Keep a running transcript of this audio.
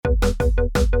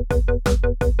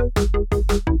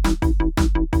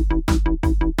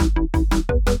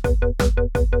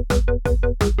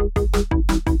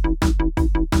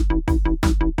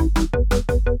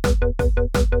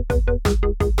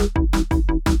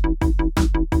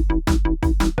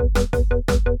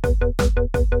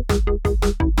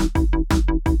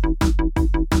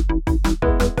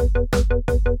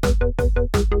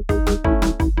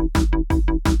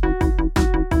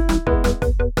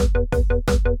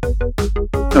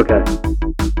Okay.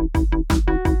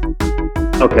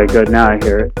 Okay, good. Now I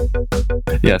hear it.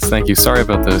 Yes, thank you. Sorry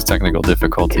about those technical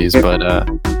difficulties, but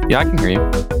yeah, I can hear you.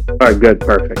 All right, good,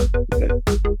 perfect. Okay.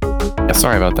 Yeah,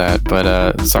 sorry about that,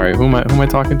 but sorry, who am I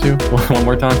talking to? One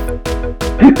more time.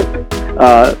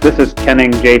 This is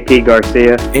Kenning JP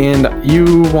Garcia. And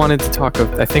you wanted to talk,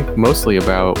 I think, mostly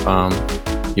about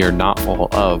your novel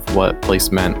of What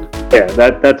Place Meant. Yeah,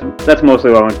 that's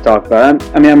mostly what I want to talk about.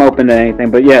 I'm open to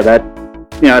anything, but yeah,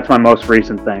 that's my most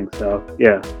recent thing. So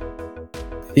yeah.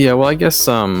 Yeah, well, I guess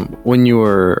when we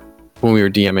were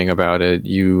DMing about it,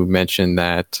 you mentioned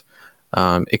that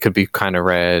it could be kind of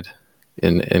read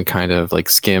and kind of like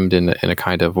skimmed in a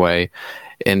kind of way.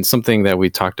 And something that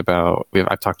I've talked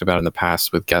about in the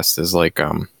past with guests is like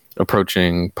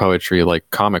approaching poetry like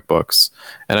comic books.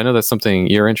 And I know that's something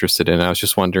you're interested in. I was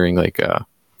just wondering, like,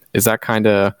 is that kind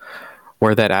of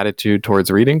where that attitude towards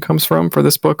reading comes from for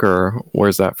this book, or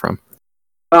where's that from?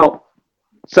 Well,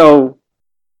 so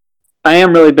I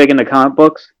am really big into comic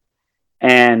books,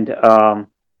 and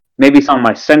maybe some of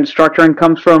my sentence structuring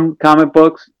comes from comic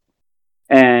books.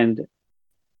 And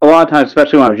a lot of times,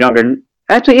 especially when I was younger,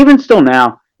 actually even still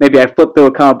now, maybe I flip through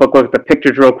a comic book, look at the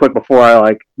pictures real quick before I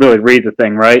like really read the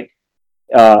thing, right?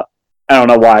 I don't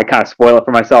know why I kind of spoil it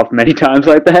for myself many times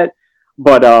like that,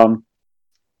 but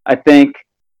I think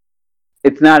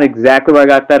it's not exactly where I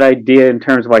got that idea in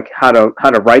terms of like how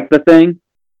to write the thing,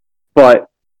 but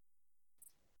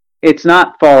it's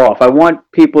not far off. I want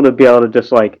people to be able to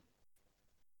just like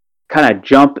kind of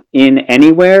jump in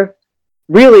anywhere.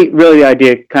 Really, the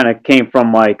idea kind of came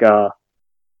from like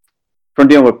from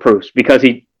dealing with Proust, because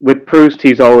with Proust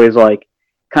he's always like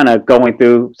kind of going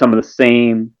through some of the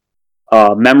same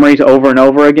memories over and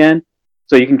over again.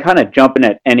 So you can kind of jump in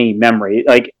at any memory.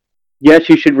 Like, yes,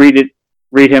 you should read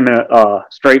him in a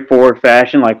straightforward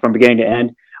fashion, like from beginning to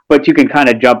end, but you can kind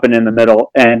of jump in the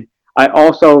middle. And I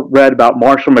also read about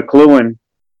Marshall McLuhan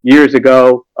years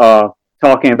ago,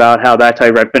 talking about how that's how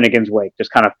he read Finnegan's Wake,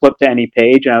 just kind of flip to any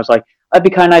page. And I was like, that'd be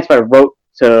kind of nice if I wrote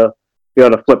to be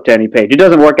able to flip to any page. It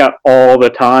doesn't work out all the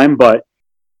time, but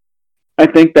I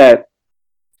think that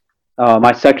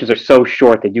my sections are so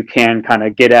short that you can kind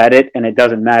of get at it, and it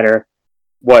doesn't matter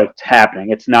what's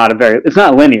happening. It's not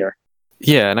linear.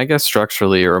 Yeah, and I guess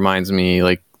structurally it reminds me,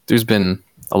 like, there's been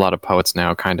a lot of poets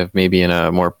now kind of maybe in a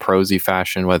more prosy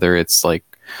fashion, whether it's like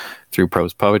through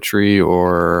prose poetry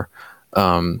or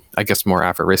I guess more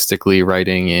aphoristically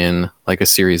writing in like a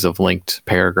series of linked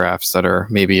paragraphs that are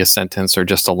maybe a sentence or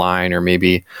just a line or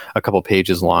maybe a couple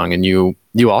pages long. And you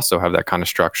also have that kind of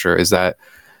structure. Is that,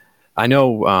 I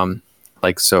know,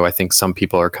 so I think some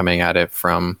people are coming at it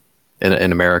from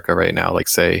in America right now, like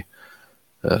say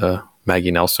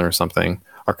Maggie Nelson or something,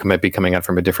 might be coming at it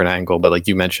from a different angle. But like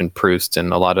you mentioned Proust,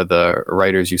 and a lot of the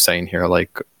writers you say in here,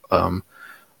 like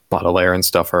Baudelaire and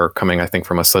stuff, are coming, I think,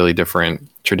 from a slightly different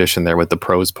tradition there with the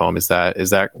prose poem. Is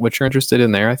that what you're interested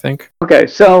in there, I think? Okay,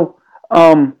 so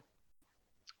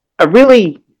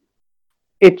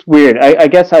it's weird. I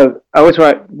guess I always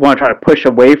want to try to push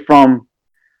away from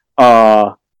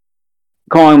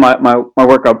calling my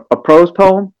work a prose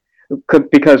poem,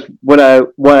 because what I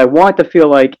want to feel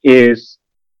like is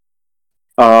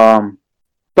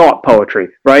thought poetry,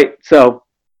 right? So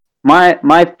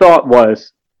my thought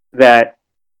was that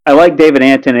I like David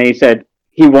Anton, and he said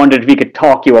he wondered if he could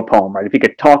talk you a poem, right? If he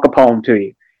could talk a poem to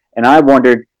you. And I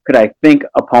wondered, could I think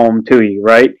a poem to you,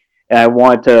 right? And I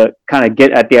wanted to kind of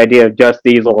get at the idea of just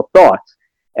these little thoughts.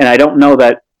 And I don't know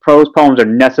that prose poems are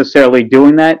necessarily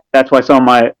doing that. That's why some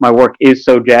of my work is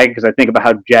so jagged, because I think about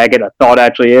how jagged a thought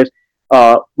actually is.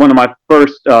 One of my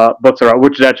first books,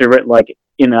 which is actually written like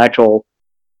in actual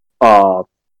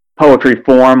poetry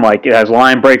form, like it has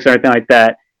line breaks and everything like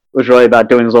that, was really about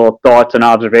doing these little thoughts and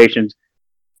observations.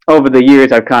 Over the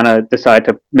years, I've kind of decided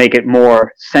to make it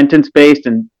more sentence-based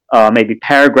and maybe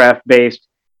paragraph-based,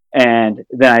 and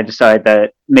then I decided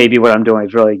that maybe what I'm doing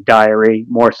is really diary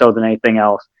more so than anything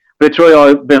else. But it's really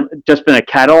all been a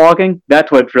cataloging.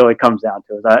 That's what it really comes down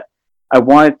to. Is I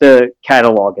wanted to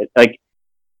catalog it. Like,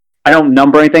 I don't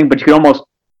number anything, but you could almost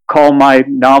call my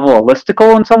novel a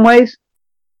listicle in some ways.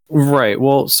 Right.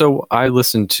 Well, so I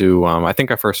listened to, I think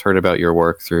I first heard about your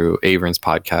work through Avron's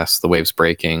podcast, The Waves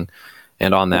Breaking.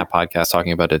 And on that podcast,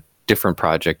 talking about a different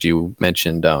project, you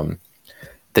mentioned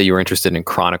that you were interested in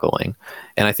chronicling.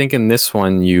 And I think in this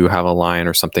one, you have a line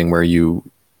or something where you,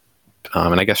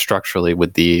 and I guess structurally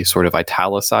with the sort of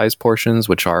italicized portions,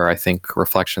 which are, I think,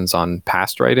 reflections on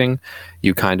past writing,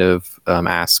 you kind of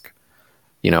ask,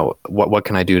 what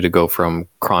can I do to go from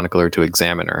chronicler to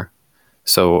examiner?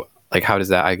 So, like, how does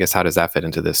that fit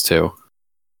into this too?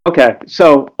 Okay,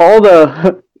 so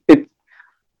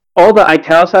all the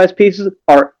italicized pieces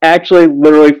are actually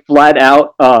literally flat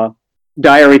out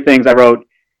diary things I wrote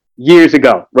years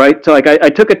ago, right? So like I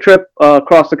took a trip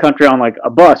across the country on like a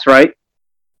bus, right?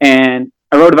 And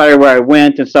I wrote about where I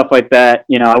went and stuff like that.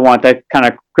 You know, I want to kind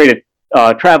of create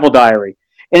a travel diary.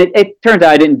 And it turns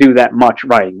out I didn't do that much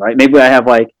writing, right? Maybe I have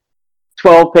like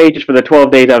 12 pages for the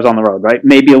 12 days I was on the road, right?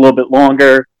 Maybe a little bit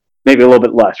longer, maybe a little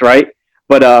bit less, right?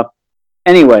 But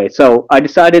anyway, so I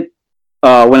decided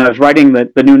when I was writing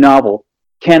the new novel,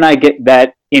 can I get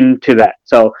that into that?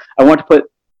 So I want to put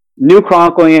new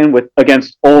chronicling in with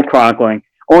against old chronicling.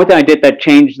 Only thing I did that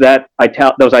changed that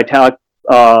those italic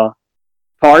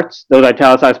those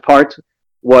italicized parts,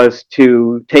 was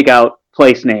to take out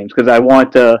place names because I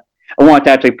want to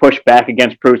actually push back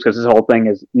against Proust because his whole thing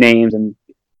is names and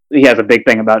he has a big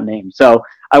thing about names. So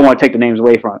I want to take the names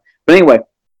away from it. But anyway,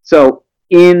 so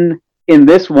in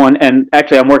this one, and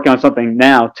actually I'm working on something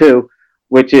now too,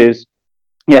 which is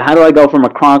yeah, how do I go from a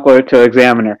chronicler to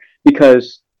examiner?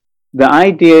 Because the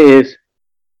idea is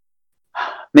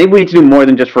maybe we need to do more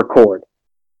than just record.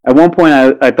 At one point,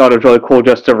 I thought it was really cool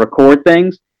just to record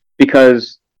things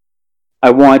because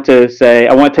I want to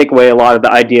take away a lot of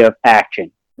the idea of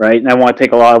action, right? And I want to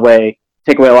take away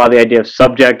a lot of the idea of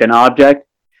subject and object.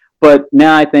 But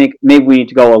now I think maybe we need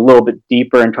to go a little bit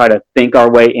deeper and try to think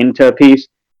our way into a piece,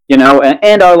 you know,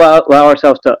 and allow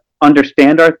ourselves to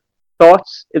understand our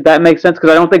thoughts, if that makes sense. Because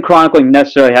I don't think chronicling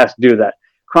necessarily has to do that.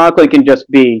 Chronicling can just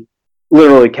be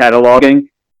literally cataloging,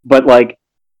 but like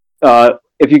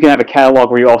if you can have a catalog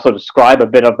where you also describe a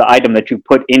bit of the item that you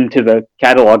put into the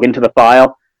catalog, into the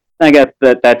file, I guess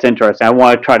that's interesting. I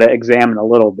want to try to examine a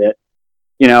little bit,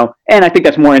 you know, and I think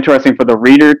that's more interesting for the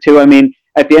reader too. I mean,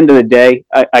 at the end of the day,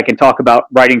 I can talk about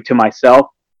writing to myself,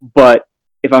 but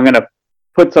if I'm going to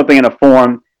put something in a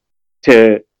form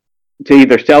to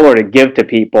either sell or to give to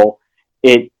people,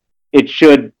 it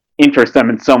should interest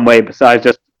them in some way besides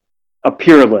just a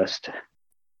pure list.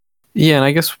 Yeah, and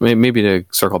I guess maybe to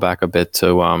circle back a bit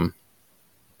to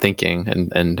thinking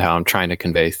and how I'm trying to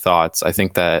convey thoughts. I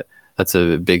think that's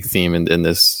a big theme in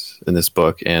this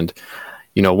book. And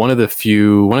you know, one of the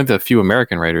few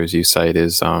American writers you cite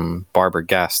is Barbara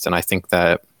Guest, and I think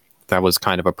that was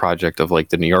kind of a project of like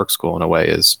the New York School in a way,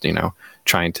 is, you know,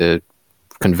 trying to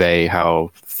convey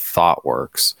how thought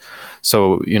works.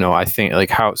 So, you know, I think like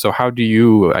how do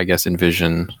you, I guess,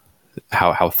 envision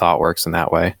how thought works in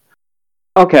that way?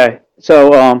 Okay,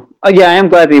 so yeah, I am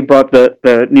glad that you brought up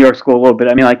the New York School a little bit.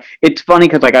 I mean, like it's funny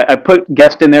because like I put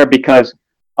Guest in there because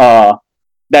uh,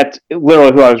 that's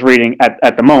literally who I was reading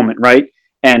at the moment, right?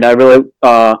 And I really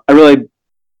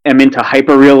am into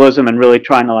hyperrealism and really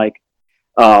trying to like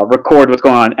record what's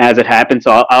going on as it happens.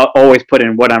 So I'll always put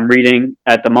in what I'm reading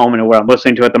at the moment and what I'm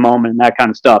listening to at the moment and that kind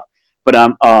of stuff. But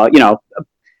I'm you know,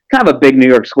 kind of a big New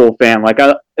York School fan, like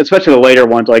especially the later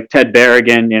ones like Ted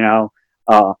Berrigan, you know.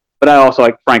 But I also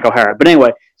like Frank O'Hara. But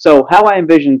anyway, so how I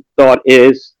envision thought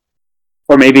is,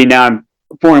 or maybe now I'm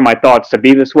forming my thoughts to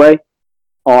be this way,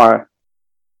 are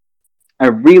I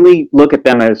really look at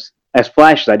them as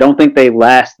flashes. I don't think they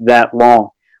last that long.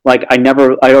 Like I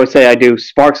always say I do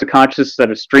sparks of consciousness instead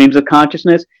of streams of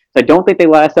consciousness. So I don't think they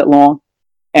last that long.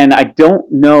 And I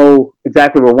don't know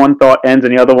exactly where one thought ends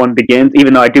and the other one begins,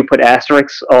 even though I do put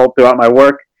asterisks all throughout my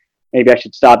work. Maybe I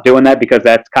should stop doing that because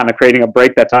that's kind of creating a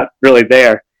break that's not really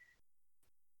there.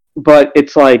 But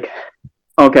it's like,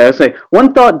 okay, let's say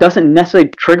one thought doesn't necessarily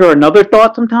trigger another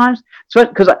thought sometimes. So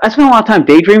because I spend a lot of time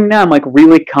daydreaming now, I'm like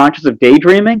really conscious of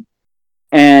daydreaming,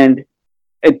 and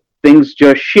things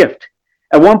just shift.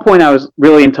 At one point, I was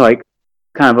really into like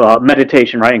kind of a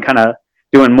meditation, right, and kind of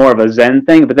doing more of a Zen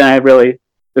thing. But then I really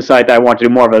decided that I want to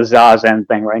do more of a Zazen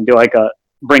thing, right, and do like a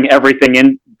bring everything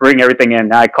in.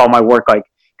 Now I call my work like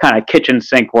kind of kitchen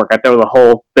sink work. I throw the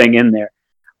whole thing in there.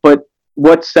 But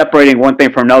what's separating one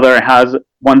thing from another, and how's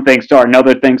one thing start,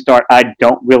 another thing start, I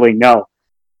don't really know.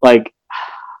 Like,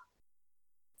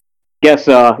 guess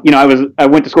you know, I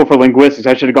went to school for linguistics.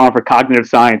 I should have gone for cognitive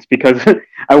science because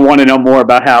I want to know more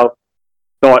about how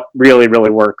thought really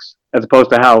works, as opposed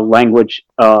to how language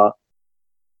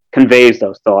conveys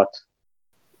those thoughts.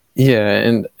 Yeah,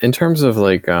 and in terms of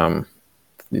like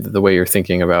the way you're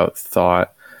thinking about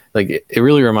thought, like it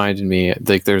really reminded me,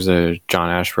 like there's a John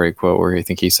Ashbery quote where I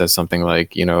think he says something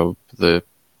like, you know,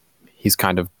 he's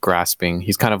kind of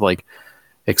like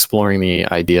exploring the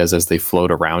ideas as they float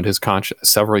around his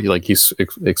he's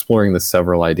exploring the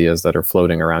several ideas that are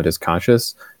floating around his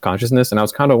consciousness. And I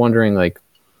was kind of wondering, like,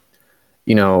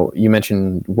 you know, you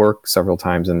mentioned work several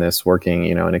times in this, working,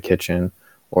 you know, in a kitchen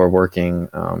or working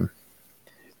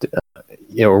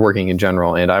you know, or working in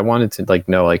general. And I wanted to like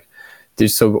know, like,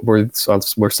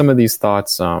 were some of these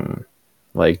thoughts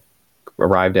like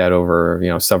arrived at over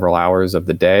several hours of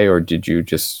the day, or did you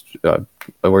just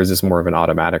or is this more of an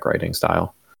automatic writing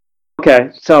style? Okay,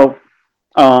 so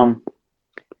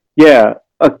yeah,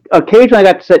 occasionally I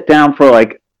got to sit down for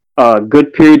like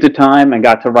good periods of time and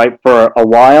got to write for a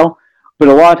while, but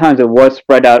a lot of times it was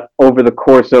spread out over the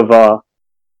course of a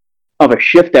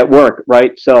shift at work,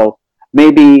 right? So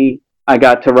maybe I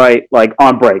got to write like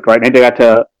on break, right? Maybe I got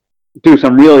to do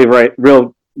some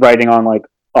real writing on like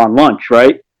on lunch,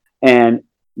 right? And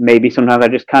maybe sometimes I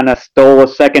just kind of stole a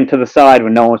second to the side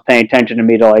when no one was paying attention to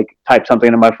me to like type something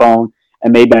into my phone,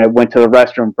 and maybe I went to the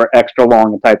restroom for extra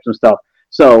long and typed some stuff.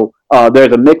 So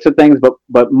there's a mix of things,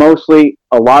 but mostly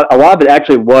a lot of it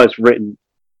actually was written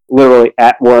literally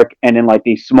at work and in like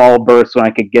these small bursts when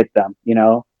I could get them,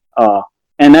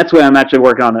 and that's why I'm actually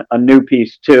working on a new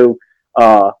piece too.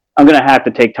 I'm gonna have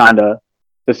to take time to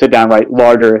sit down and write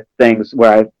larger things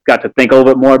where I got to think a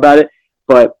little bit more about it.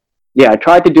 But yeah, I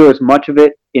tried to do as much of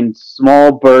it in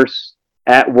small bursts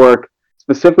at work,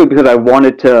 specifically because I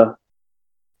wanted to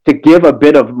give a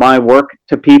bit of my work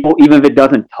to people, even if it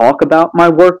doesn't talk about my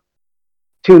work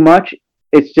too much.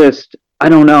 It's just I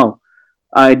don't know.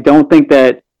 I don't think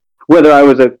that whether I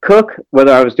was a cook,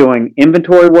 whether I was doing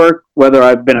inventory work, whether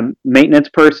I've been a maintenance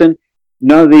person,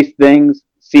 none of these things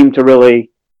seem to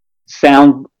really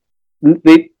sound.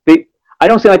 I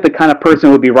don't seem like the kind of person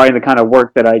who would be writing the kind of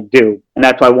work that I do, and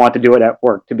that's why I want to do it at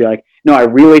work. To be like, no, I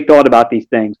really thought about these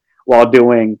things while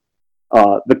doing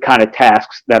the kind of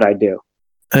tasks that I do.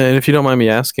 And if you don't mind me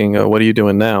asking, what are you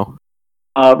doing now?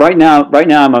 Right now,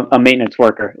 I'm a maintenance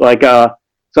worker. So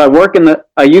I work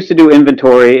I used to do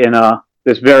inventory in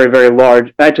this very, very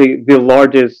large, actually the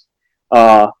largest,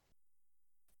 I'll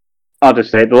just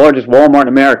say the largest Walmart in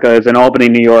America is in Albany,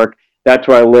 New York. That's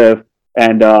where I live.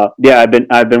 And yeah,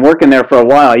 I've been working there for a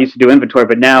while. I used to do inventory,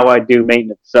 but now I do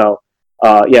maintenance. So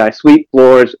yeah, I sweep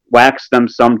floors, wax them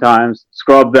sometimes,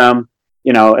 scrub them,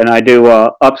 and I do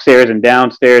upstairs and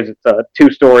downstairs. It's a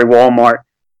 2-story Walmart,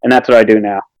 and that's what I do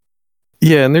now.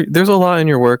 Yeah, and there's a lot in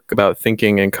your work about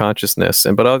thinking and consciousness,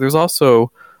 but there's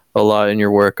also a lot in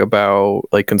your work about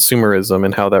like consumerism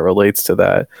and how that relates to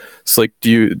that. So like,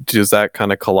 does that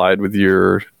kind of collide with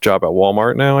your job at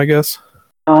Walmart now, I guess?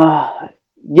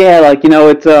 Yeah, like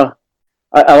it's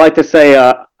I like to say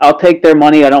I'll take their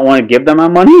money. I don't want to give them my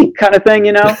money, kind of thing,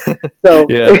 So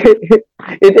Yeah.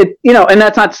 and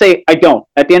that's not to say I don't.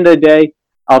 At the end of the day,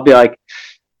 I'll be like,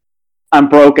 I'm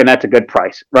broke, and that's a good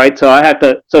price, right? So I have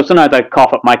to. So sometimes I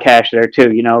cough up my cash there too,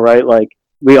 right? Like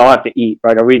we all have to eat,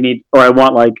 right? Or I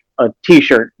want like a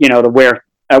T-shirt, to wear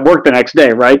at work the next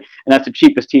day, right? And that's the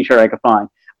cheapest T-shirt I could find.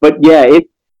 But yeah,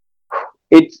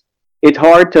 it's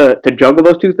hard to juggle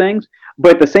those two things.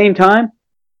 But at the same time,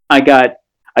 I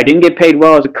didn't get paid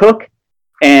well as a cook,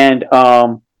 and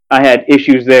I had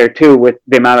issues there too with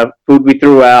the amount of food we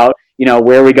threw out,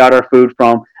 where we got our food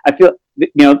from. I feel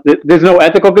there's no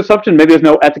ethical consumption. Maybe there's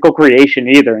no ethical creation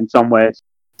either in some ways.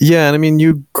 Yeah, and I mean,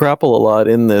 you grapple a lot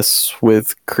in this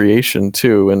with creation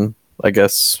too, and I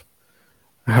guess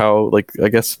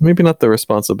maybe not the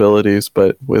responsibilities,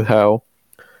 but with how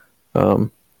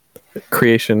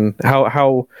creation,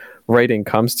 how writing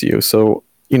comes to you. So,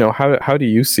 how do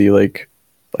you see like,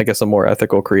 I guess, a more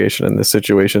ethical creation in this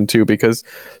situation too? Because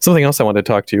something else I want to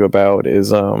talk to you about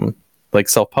is like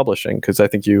self-publishing, because I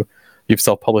think you've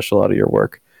self-published a lot of your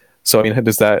work. So I mean,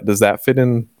 does that fit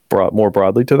in more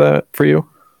broadly to that for you?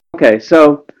 Okay,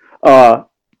 so I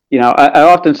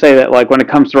often say that like when it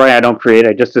comes to writing, I don't create,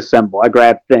 I just assemble. I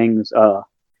grab things out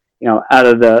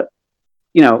of the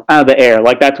out of the air.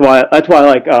 Like that's why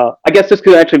like I guess this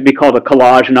could actually be called a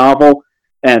collage novel,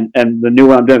 and the new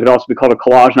one I'm doing could also be called a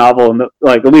collage novel, and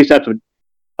like at least that's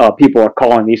what people are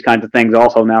calling these kinds of things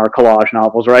also now, are collage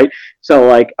novels, right? So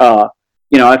like I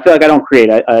feel like I don't create.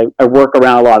 I work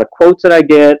around a lot of quotes that I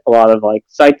get, a lot of like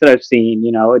sites that I've seen.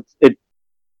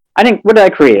 I think, what did I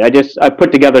create? I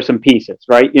put together some pieces,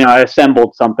 right? I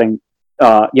assembled something,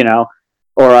 or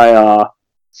I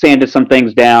sanded some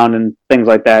things down and things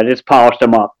like that. I just polished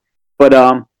them up. But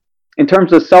in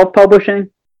terms of self-publishing,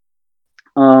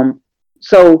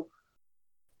 so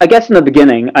I guess in the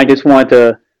beginning, I just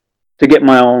wanted to get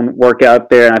my own work out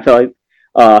there, and I felt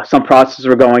like some processes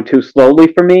were going too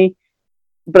slowly for me.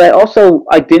 But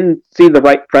I didn't see the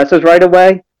right presses right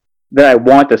away that I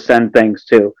want to send things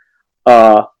to.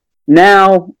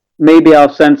 Now maybe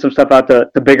I'll send some stuff out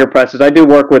to bigger presses. I do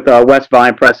work with West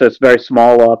Vine Press. It's a very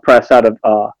small press out of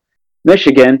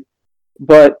Michigan,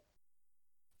 but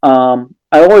I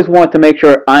always want to make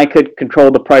sure I could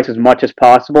control the price as much as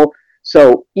possible.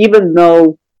 So even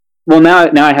though, well, now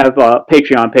I have a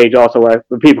Patreon page also where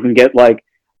people can get like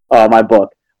my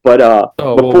book. But Oh,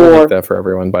 we'll link before that for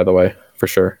everyone, by the way, for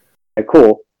sure.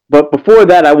 cool. But before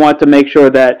that, I want to make sure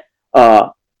that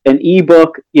an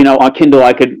ebook, on Kindle,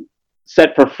 I could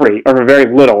set for free or for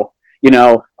very little.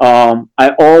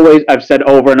 I've said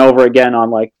over and over again on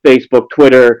like Facebook,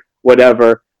 Twitter,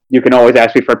 whatever. You can always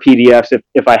ask me for PDFs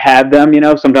if I have them.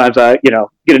 Sometimes I get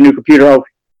a new computer. Oh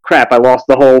crap! I lost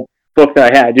the whole book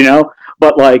that I had.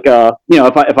 But like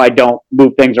if I don't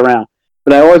move things around,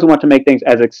 but I always want to make things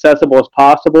as accessible as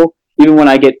possible. Even when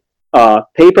I get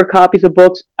paper copies of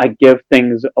books, I give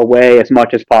things away as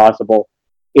much as possible.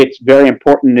 It's very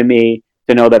important to me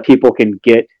to know that people can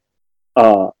get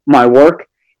my work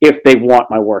if they want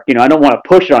my work. I don't want to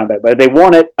push it on them, but if they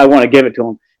want it, I want to give it to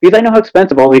them because I know how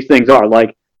expensive all these things are.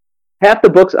 Like half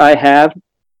the books I have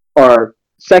are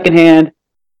secondhand,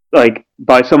 like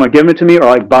by someone giving it to me, or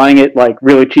like buying it like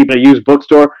really cheap at a used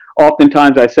bookstore.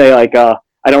 Oftentimes, I say like I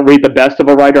don't read the best of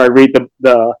a writer. I read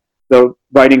the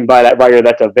writing by that writer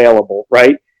that's available,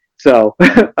 right? So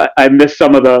I miss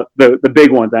some of the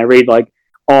big ones. I read like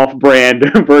off-brand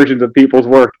versions of people's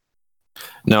work.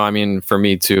 No, I mean, for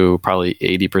me too, probably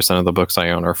 80% of the books I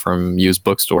own are from used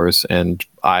bookstores. And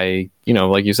like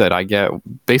you said, I get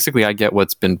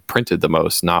what's been printed the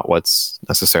most, not what's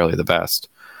necessarily the best.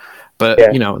 But,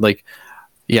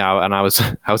 yeah, and I was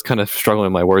kind of struggling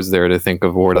with my words there to think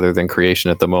of a word other than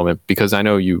creation at the moment, because I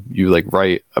know you like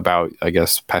write about, I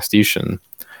guess, pastiche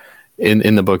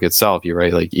in the book itself. You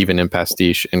write like even in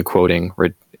pastiche, in quoting,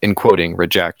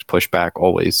 reject, push back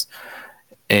always.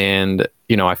 And,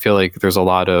 I feel like there's a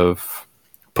lot of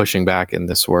pushing back in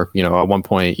this work. At one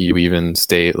point you even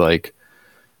state like,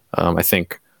 I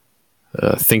think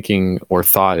thinking or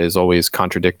thought is always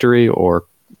contradictory or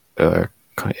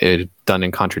done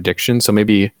in contradiction. So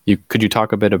maybe could you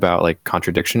talk a bit about like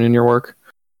contradiction in your work?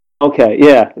 Okay,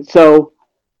 yeah. So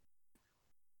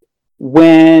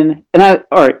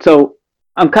so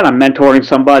I'm kind of mentoring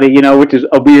somebody, which is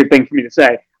a weird thing for me to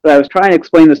say, but I was trying to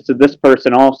explain this to this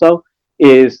person also,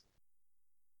 is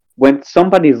when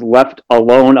somebody's left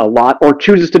alone a lot or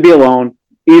chooses to be alone,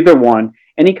 either one,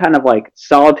 any kind of like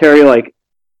solitary like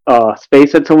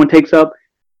space that someone takes up.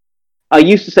 I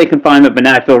used to say confinement, but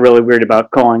now I feel really weird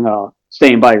about calling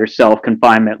staying by yourself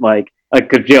confinement, like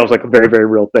because jail's like a very, very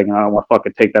real thing, and I don't want to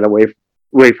fucking take that away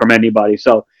from anybody.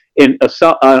 So in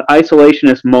an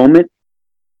isolationist moment,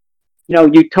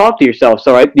 you talk to yourself.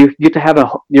 So you get to have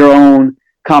your own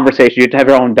conversation. You get to have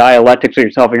your own dialectics with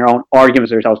yourself and your own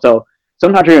arguments with yourself. So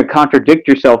sometimes you're going to contradict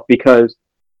yourself because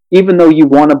even though you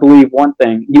want to believe one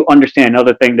thing, you understand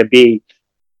another thing to be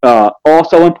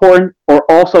also important or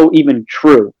also even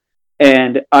true.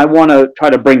 And I want to try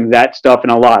to bring that stuff in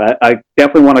a lot. I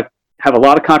definitely want to have a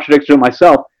lot of contradictions with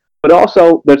myself, but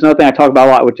also there's another thing I talk about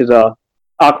a lot, which is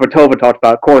Akhmatova talks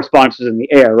about correspondences in the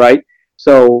air, right?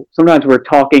 So sometimes we're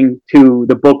talking to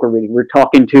the book we're reading, we're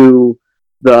talking to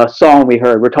the song we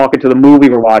heard, we're talking to the movie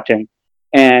we're watching,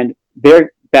 and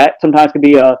that sometimes can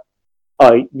be a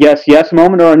yes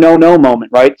moment or a no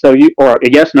moment, right? So or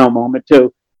a yes no moment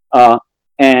too,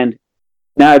 and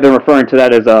now I've been referring to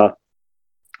that as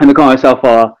I've been calling myself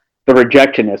the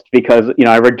rejectionist because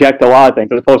I reject a lot of things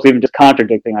as opposed to even just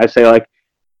contradicting. I say like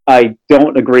I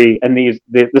don't agree, and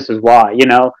this is why.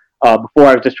 Before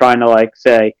I was just trying to like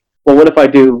say, well, what if I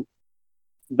do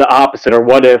the opposite, or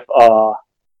what if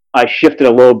I shift it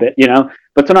a little bit,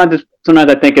 But sometimes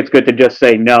I think it's good to just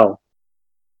say no,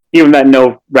 even that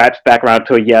no wraps back around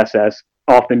to a yes, as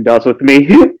often does with me.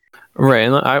 Right,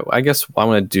 and I guess I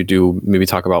wanted to do maybe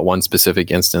talk about one specific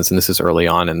instance, and this is early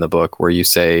on in the book, where you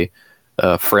say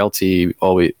frailty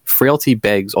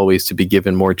begs always to be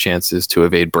given more chances to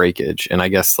evade breakage, and I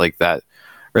guess like that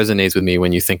resonates with me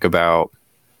when you think about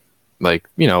like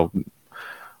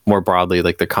more broadly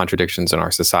like the contradictions in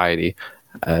our society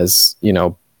as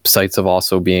sites of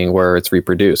also being where it's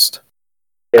reproduced.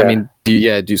 Yeah. I mean, do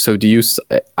you?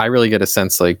 I really get a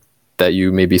sense like that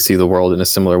you maybe see the world in a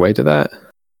similar way to that.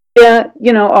 Yeah,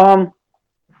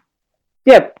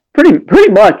 yeah,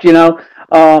 pretty much,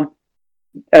 I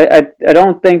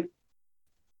don't think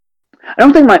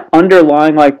my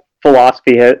underlying like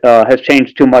philosophy has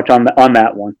changed too much on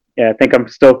that one. Yeah, I think I'm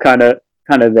still kind of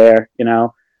there,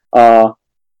 Well,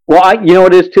 what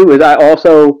it is too is I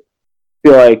also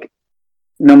feel like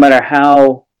no matter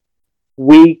how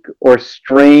weak or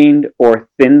strained or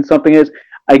thin something is,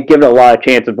 I give it a lot of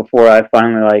chances before I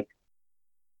finally like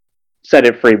set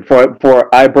it free, before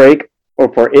I break or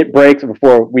before it breaks or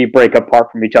before we break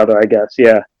apart from each other, I guess.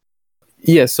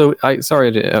 Yeah, so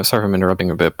sorry if I'm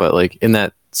interrupting a bit, but like in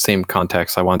that same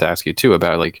context, I wanted to ask you too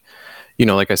about like,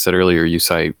 like I said earlier, you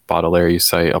cite Baudelaire, you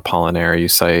cite Apollinaire, you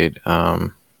cite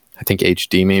I think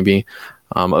HD maybe.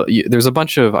 There's a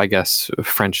bunch of, I guess,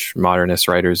 French modernist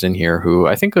writers in here who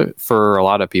I think for a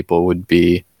lot of people would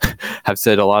be have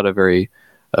said a lot of very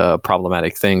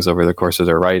problematic things over the course of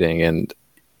their writing. And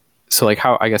so, like,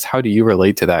 how do you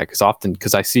relate to that?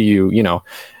 Because I see you,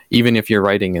 even if you're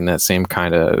writing in that same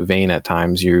kind of vein at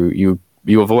times, you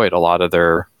avoid a lot of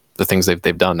the things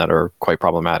they've done that are quite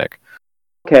problematic.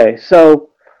 Okay, so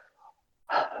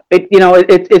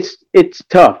it's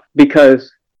tough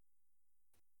because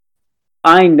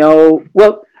I know.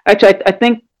 Well, actually, I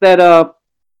think that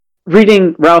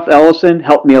reading Ralph Ellison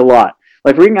helped me a lot.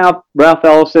 Like reading out Ralph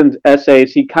Ellison's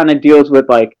essays, he kind of deals with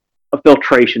like a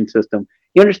filtration system.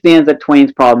 He understands that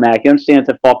Twain's problematic. He understands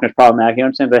that Faulkner's problematic. He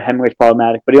understands that Hemingway's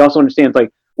problematic. But he also understands like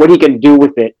what he can do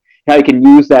with it, how he can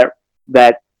use that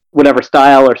whatever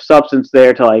style or substance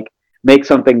there to like make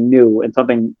something new and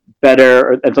something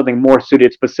better and something more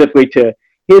suited specifically to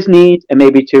his needs and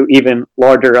maybe to even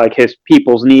larger like his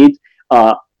people's needs.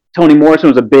 Toni Morrison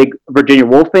was a big Virginia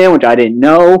Woolf fan, which I didn't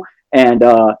know, and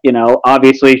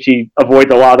obviously she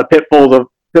avoids a lot of the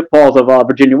pitfalls of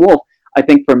Virginia Woolf. I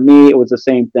think for me it was the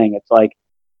same thing. It's like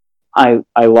I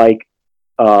like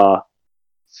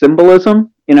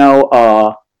symbolism.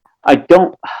 I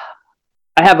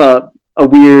have a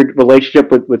weird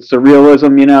relationship with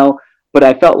surrealism, but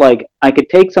I felt like I could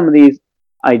take some of these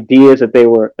ideas that they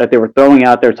were throwing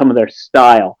out there, some of their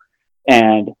style,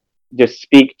 and just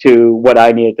speak to what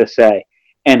I needed to say.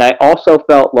 And I also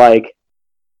felt like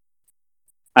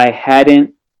I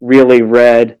hadn't really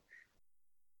read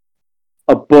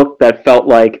a book that felt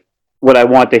like what I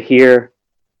want to hear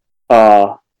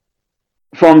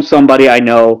from somebody I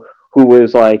know who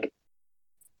was like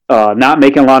not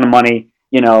making a lot of money,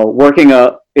 working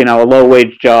a low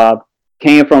wage job,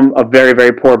 came from a very,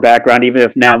 very poor background, even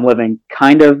if now I'm living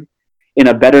kind of in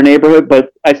a better neighborhood,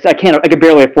 but I can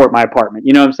barely afford my apartment.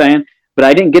 You know what I'm saying? But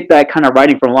I didn't get that kind of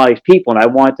writing from a lot of these people, and I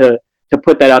want to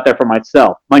put that out there for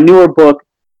myself. My newer book,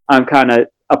 I'm kind of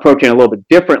approaching a little bit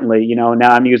differently. Now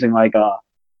I'm using like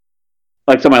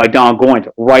somebody like Don Goins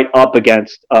right up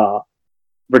against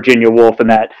Virginia Woolf and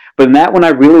that. But in that one, I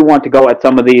really want to go at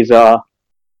some of these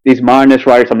modernist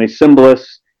writers, some of these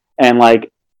symbolists, and like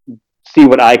see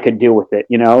what I could do with it.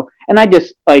 And I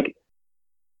just like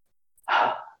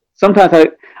sometimes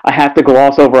I have to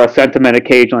gloss over a sentiment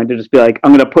occasionally to just be like,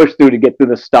 I'm going to push through to get through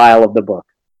the style of the book.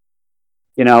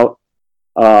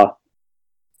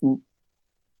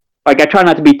 Like I try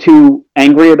not to be too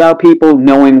angry about people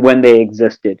knowing when they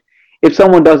existed. If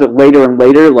someone does it later and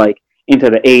later, like into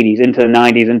the 80s, into the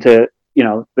 90s, into,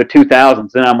 the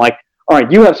 2000s, then I'm like, all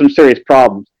right, you have some serious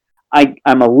problems.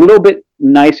 I'm a little bit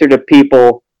nicer to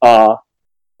people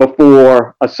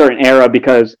before a certain era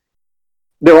because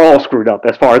they're all screwed up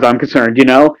as far as I'm concerned,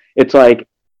 It's like,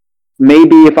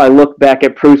 maybe if I look back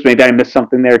at Proust, maybe I missed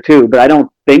something there too, but I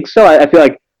don't think so. I feel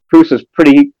like Proust is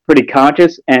pretty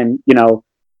conscious and,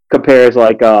 compares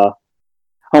like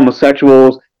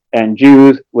homosexuals and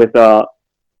Jews with the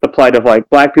plight of like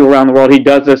black people around the world. He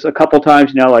does this a couple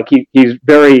times, like he's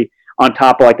very on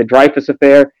top of like the Dreyfus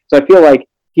affair. So I feel like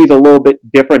he's a little bit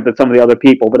different than some of the other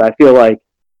people, but I feel like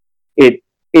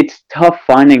it's tough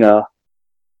finding a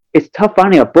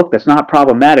book that's not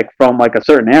problematic from like a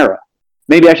certain era.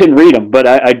 Maybe I shouldn't read them, but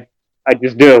I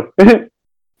just do.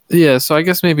 Yeah, so I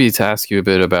guess maybe to ask you a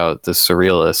bit about the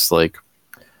surrealists, like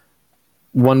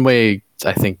one way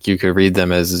I think you could read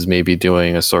them as is maybe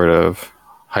doing a sort of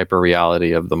hyper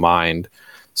reality of the mind.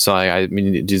 So I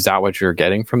mean, is that what you're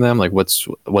getting from them? Like, what's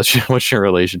your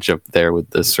relationship there with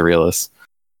the surrealists?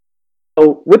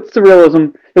 So with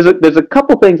surrealism, there's a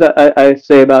couple things I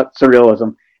say about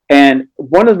surrealism, and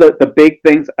one of the big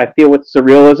things I feel with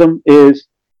surrealism is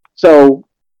so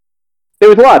there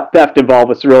was a lot of theft involved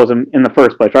with surrealism in the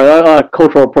first place, right? A lot of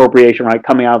cultural appropriation, right,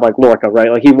 coming out of like Lorca,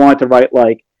 right? Like he wanted to write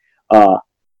like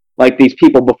these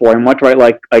people before him, wanted to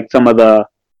write like some of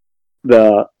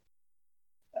the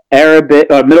Arabic,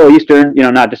 Middle Eastern,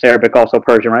 not just Arabic, also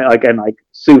Persian, right? Like and like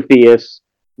Sufist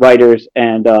writers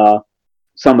and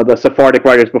some of the Sephardic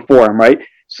writers before him, right?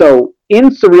 So in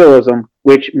surrealism,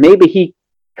 which maybe he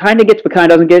kind of gets but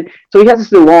kind of doesn't get, so he has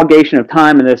this elongation of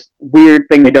time and this weird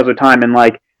thing he does with time, and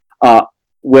like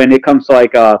when it comes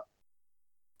to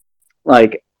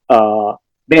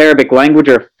the Arabic language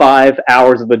are 5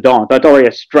 hours of the dawn. So that's already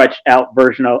a stretched out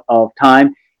version of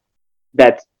time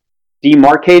that's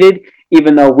demarcated,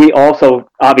 even though we also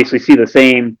obviously see the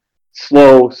same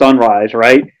slow sunrise,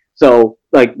 right? So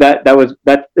like that's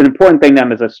an important thing to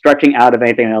them is a stretching out of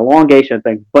anything, an elongation of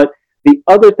things. But the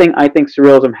other thing I think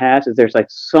surrealism has is there's like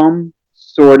some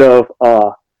sort of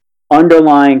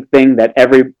underlying thing that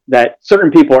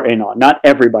certain people are in on. Not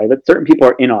everybody, but certain people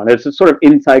are in on. There's a sort of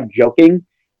inside joking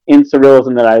in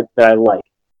surrealism that I like,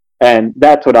 and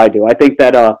that's what I do. I think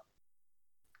that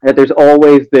there's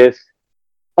always this.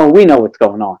 Oh, we know what's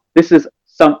going on. This is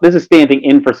standing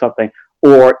in for something,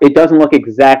 or it doesn't look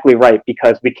exactly right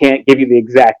because we can't give you the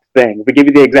exact thing. If we give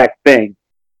you the exact thing,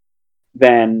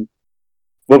 then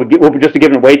we'll just be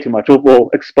giving away too much. We'll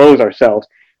expose ourselves.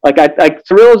 Like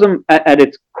surrealism at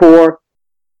its core,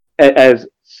 as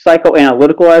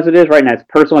psychoanalytical as it is, right, and as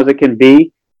personal as it can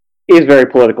be, is very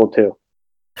political too.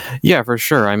 Yeah, for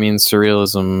sure. I mean,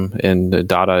 surrealism and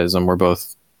Dadaism were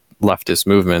both leftist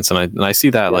movements, and I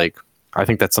see that like I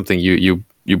think that's something you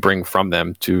bring from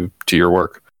them to your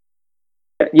work.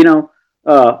 Thank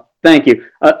you.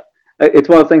 It's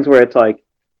one of those things where it's like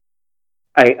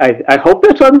I hope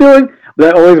that's what I'm doing,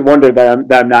 but I always wonder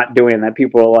that I'm not doing that.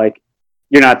 People are like,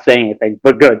 you're not saying anything,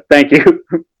 but good, thank you.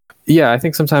 Yeah, I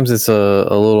think sometimes it's a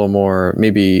little more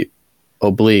maybe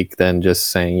oblique than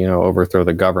just saying, overthrow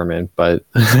the government, but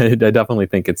I definitely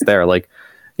think it's there. Like,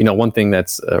 one thing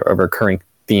that's a recurring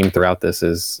theme throughout this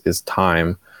is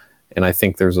time. And I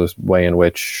think there's a way in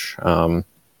which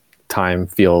time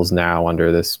feels now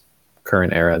under this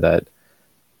current era that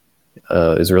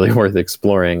is really worth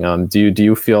exploring. Do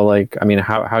you feel like, I mean,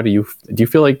 how do you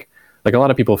feel like a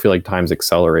lot of people feel like time's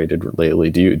accelerated lately?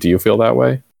 Do you feel that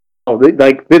way? Oh,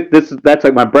 like that's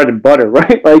like my bread and butter,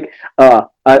 right? Like,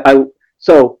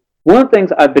 so one of the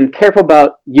things I've been careful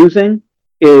about using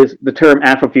is the term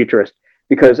Afrofuturist,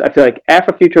 because I feel like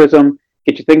Afrofuturism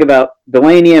gets you think about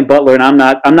Delaney and Butler, and I'm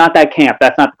not that camp.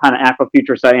 That's not the kind of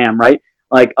Afrofuturist I am, right?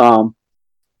 Like,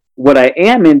 what I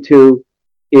am into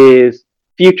is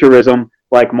futurism,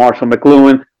 like Marshall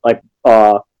McLuhan, like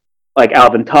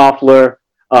Alvin Toffler,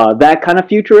 that kind of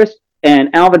futurist.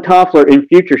 And Alvin Toffler in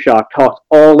Future Shock talks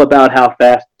all about how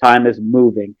fast time is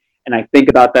moving, and I think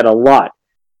about that a lot.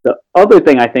 The other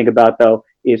thing I think about, though,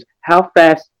 is how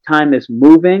fast time is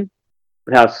moving,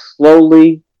 but how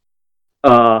slowly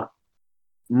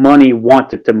money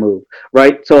wants it to move,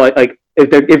 right? So, like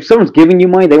if someone's giving you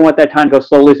money, they want that time to go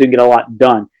slowly so you can get a lot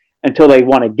done. Until they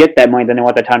want to get that money, then they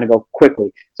want that time to go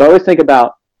quickly. So I always think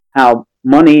about how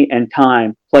money and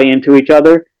time play into each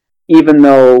other, even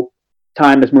though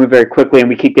time is moving very quickly and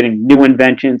we keep getting new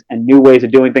inventions and new ways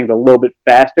of doing things a little bit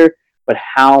faster, but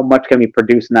how much can we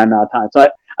produce in that amount of time? So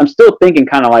I'm still thinking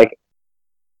kind of like,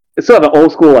 it's sort of an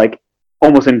old school, like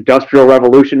almost industrial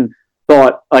revolution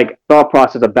thought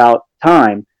process about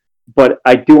time, but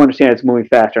I do understand it's moving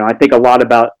faster. And I think a lot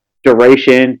about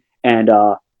duration and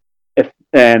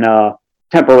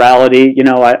temporality.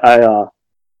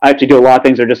 I actually do a lot of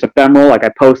things that are just ephemeral. Like I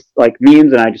post like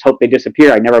memes and I just hope they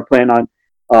disappear. I never plan on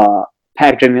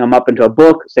packaging them up into a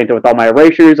book. Same thing with all my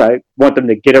erasures. I want them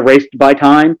to get erased by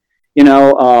time.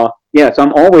 So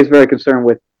I'm always very concerned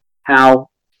with how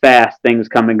fast things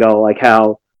come and go. Like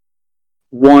how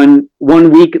one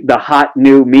week the hot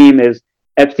new meme is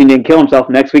Epstein didn't kill himself.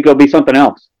 Next week it'll be something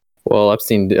else. Well,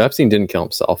 Epstein didn't kill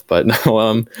himself, but no.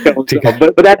 But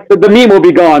the meme will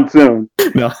be gone soon.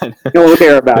 No one will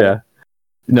care about it. Yeah.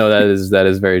 No, that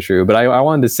is very true. But I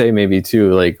wanted to say maybe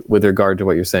too, like with regard to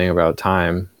what you're saying about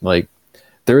time, like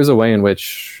there is a way in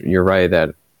which you're right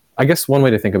that I guess one way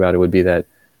to think about it would be that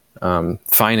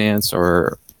finance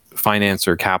or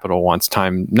capital wants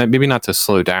time, maybe not to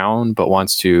slow down, but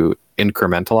wants to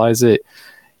incrementalize it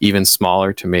even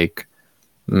smaller to make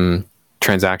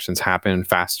transactions happen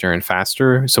faster and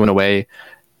faster. So in a way,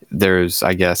 there's,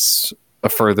 I guess, a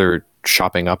further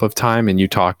chopping up of time. And you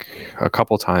talk a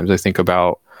couple times, I think,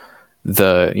 about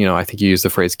I think you use the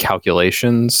phrase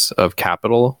calculations of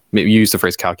capital. Maybe you use the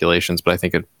phrase calculations, but I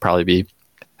think it'd probably be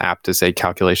apt to say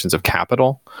calculations of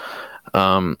capital.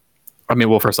 Well,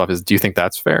 first off, do you think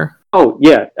that's fair? Oh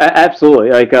yeah, absolutely.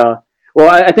 Like,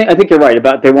 I think you're right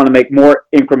about they want to make more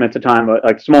increments of time,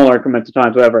 like smaller increments of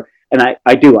time, whatever. And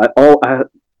I do.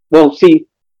 See,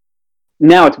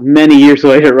 now it's many years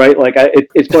later, right? Like,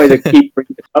 it's funny to keep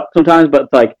bringing it up sometimes, but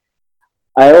it's like,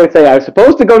 I always say I was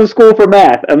supposed to go to school for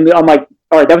math. And I'm like,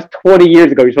 all right, that was 20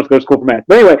 years ago. You're supposed to go to school for math.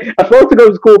 But anyway, I was supposed to go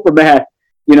to school for math,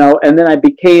 and then I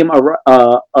became a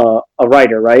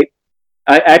writer, right?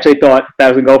 I actually thought that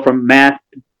I was going to go from math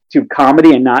to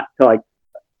comedy and not to, like,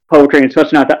 poetry, and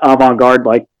especially not the avant-garde,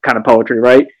 like, kind of poetry,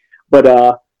 right?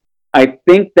 But I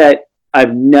think that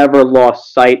I've never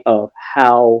lost sight of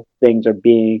how things are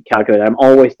being calculated. I'm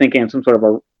always thinking of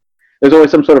there's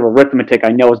always some sort of arithmetic I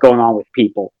know is going on with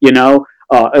people, especially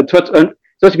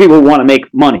people who want to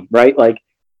make money, right? Like,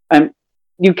 and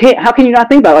how can you not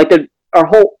think about it?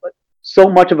 Like, so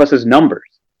much of us is numbers,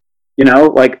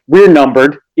 like we're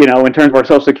numbered, in terms of our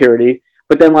Social Security,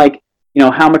 but then like,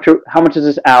 how much is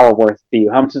this hour worth to you?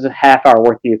 How much is a half hour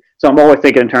worth to you? So I'm always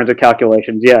thinking in terms of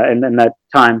calculations, yeah, and that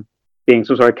time being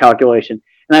some sort of calculation.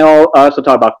 And I also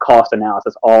talk about cost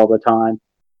analysis all the time.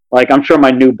 Like, I'm sure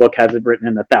my new book has it written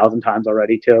in 1,000 times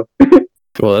already too.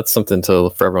 Well, that's something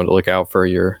for everyone to look out for,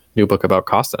 your new book about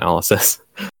cost analysis.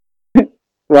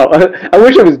 Well, I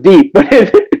wish it was deep, but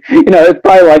it's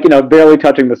probably like, barely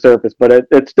touching the surface, but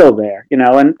it's still there,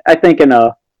 and I think in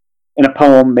a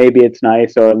poem, maybe it's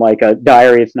nice, or in like a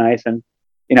diary, it's nice. And,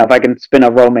 if I can spin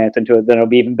a romance into it, then it'll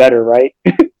be even better, right?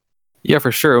 Yeah,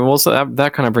 for sure. Well, so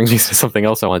that kind of brings me to something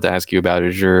else I wanted to ask you about,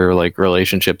 is your like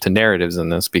relationship to narratives in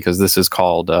this, because this is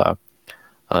called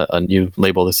you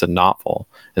label this a novel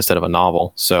instead of a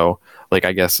novel. So like,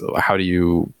 I guess, how do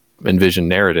you envision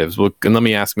narratives? Well, and let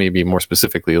me ask maybe more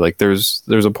specifically, like there's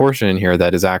a portion in here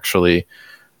that is actually,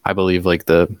 I believe, like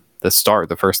the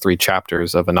first 3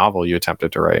 chapters of a novel you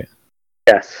attempted to write.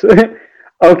 Yes.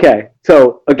 Okay.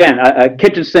 So again, a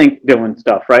kitchen sink doing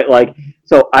stuff, right? Like,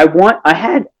 so I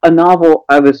had a novel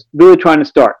I was really trying to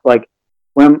start. Like,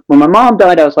 when my mom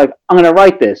died, I was like, I'm going to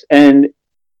write this. And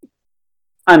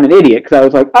I'm an idiot, because I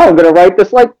was like, oh, I'm going to write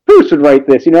this like Bruce would write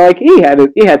this. Like he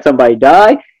had somebody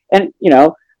die, and,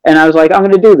 and I was like, I'm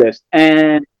going to do this.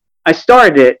 And I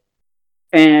started it,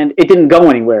 and it didn't go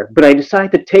anywhere. But I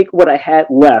decided to take what I had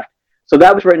left. So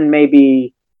that was written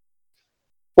maybe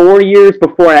 4 years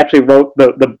before I actually wrote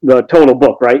the total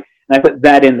book, right? And I put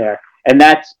that in there. And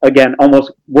that's, again,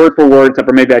 almost word for word, except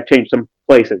for maybe I changed some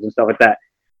places and stuff like that.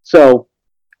 So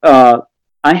I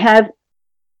have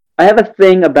a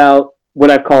thing about what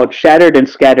I've called shattered and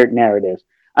scattered narratives.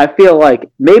 I feel like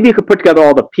maybe you could put together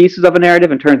all the pieces of a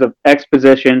narrative in terms of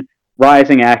exposition,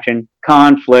 rising action,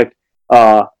 conflict,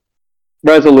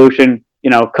 resolution,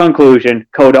 conclusion,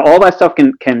 coda. All that stuff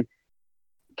can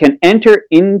enter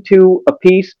into a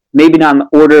piece, maybe not in the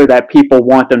order that people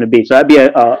want them to be. So that'd be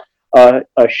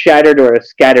a shattered or a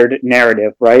scattered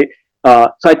narrative, right?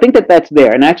 So I think that's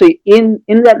there. And actually, in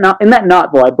that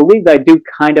novel, I believe that I do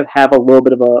kind of have a little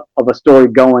bit of a story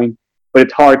going, but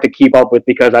it's hard to keep up with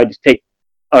because I just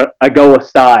I go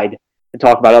aside to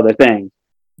talk about other things.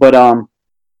 But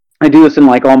I do this in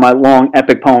like all my long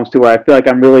epic poems too, where I feel like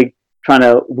I'm really trying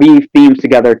to weave themes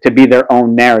together to be their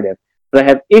own narrative. But I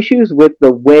have issues with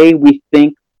the way we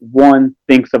think one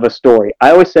thinks of a story.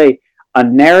 I always say a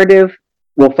narrative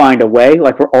will find a way.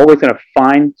 Like, we're always going to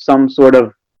find some sort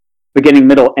of beginning,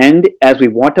 middle, end as we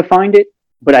want to find it.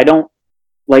 But I don't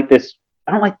like this.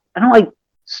 I don't like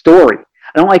story.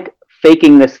 I don't like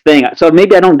faking this thing. So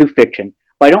maybe I don't do fiction,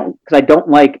 but because I don't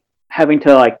like having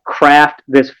to like craft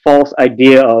this false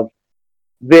idea of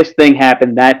this thing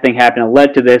happened, that thing happened, and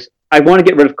led to this. I want to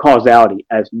get rid of causality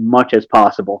as much as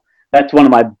possible. That's one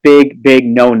of my big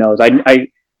no-nos. I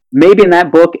maybe in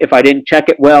that book, if I didn't check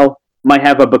it well, might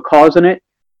have a because in it,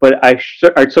 but I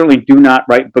certainly do not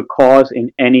write because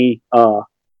in any of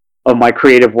my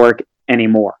creative work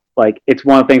anymore. Like, it's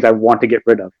one of the things I want to get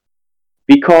rid of.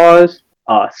 Because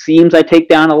seams I take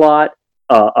down a lot,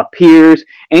 appears,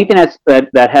 anything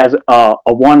that has a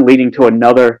one leading to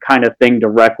another kind of thing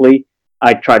directly,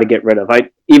 I try to get rid of.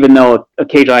 Even though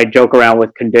occasionally I joke around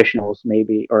with conditionals,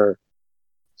 maybe, or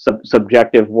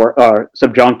subjective or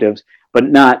subjunctives, but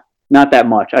not that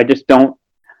much. I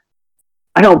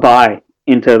don't buy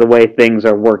into the way things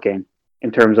are working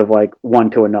in terms of like one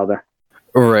to another.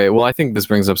 Right. Well, I think this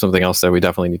brings up something else that we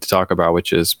definitely need to talk about,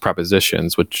 which is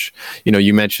prepositions, which,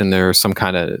 you mentioned there are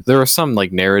some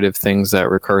like narrative things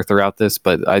that recur throughout this,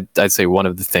 but I'd say one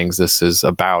of the things this is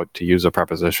about, to use a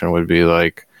preposition, would be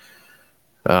like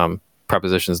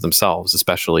prepositions themselves,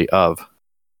 especially of.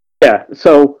 Yeah.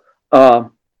 So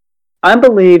I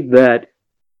believe that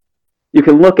you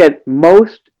can look at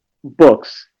most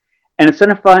books and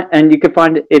you can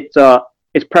find its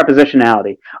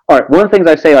prepositionality. All right, one of the things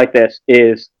I say like this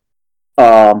is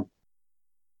the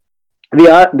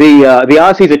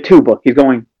Odyssey is a to book. He's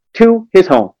going to his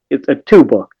home. It's a to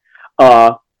book.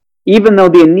 Even though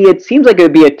the Aeneid seems like it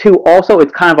would be a to, also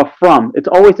it's kind of a from. It's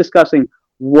always discussing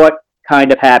what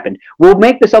kind of happened. We'll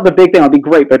make this other big thing. It'll be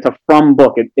great, but it's a from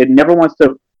book. It never wants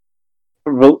to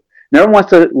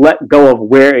let go of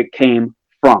where it came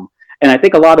from. And I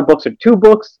think a lot of books are to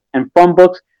books and from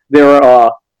books. There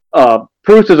are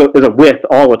Proust is a with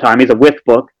all the time. He's a with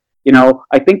book.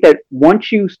 I think that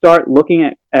once you start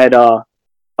looking at a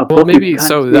book, maybe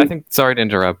so. I think, sorry to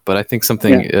interrupt, but I think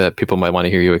something people might want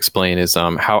to hear you explain is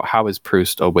how is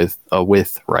Proust a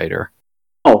with writer?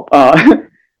 Oh,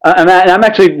 I'm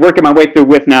actually working my way through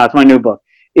with now. It's my new book.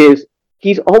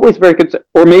 He's always very concerned,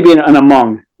 or maybe an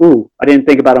among. Ooh, I didn't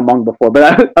think about among before,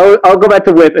 but I'll go back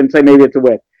to with and say maybe it's a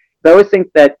with. I always think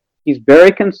that he's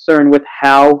very concerned with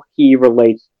how he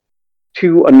relates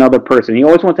to another person. He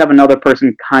always wants to have another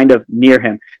person kind of near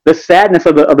him. The sadness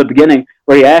of the beginning,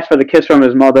 where he asks for the kiss from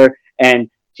his mother and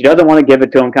she doesn't want to give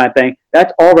it to him, kind of thing.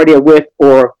 That's already a with,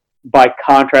 or by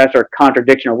contrast or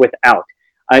contradiction, or without.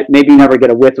 Maybe you never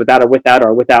get a with without a without, or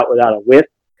a without without a with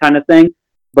kind of thing.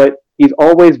 But he's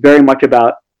always very much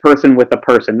about person with a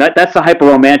person. That's the hyper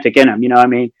romantic in him. You know what I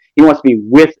mean? He wants to be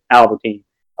with Albertine.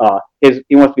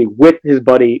 He wants to be with his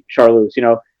buddy Charlus. You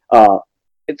know.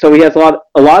 So he has a lot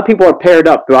of people are paired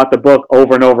up throughout the book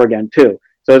over and over again too.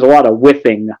 So there's a lot of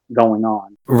withing going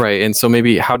on. Right, and so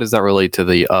maybe how does that relate to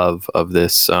the of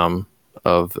this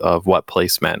of what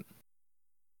place meant?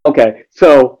 Okay,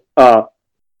 so I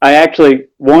actually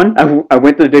I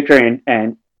went to the dictionary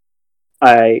and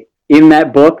I in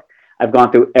that book I've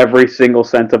gone through every single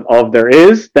sense of there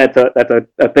is. That's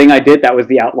a thing I did. That was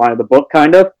the outline of the book,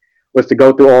 kind of, was to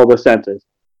go through all the senses.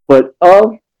 But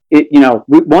of it, you know,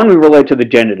 we relate to the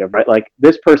genitive, right? Like,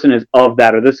 this person is of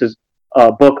that, or this is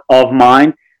a book of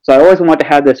mine. So I always want to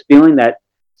have this feeling that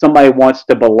somebody wants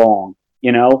to belong,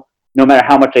 you know, no matter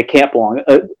how much they can't belong.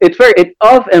 It's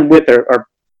of and with are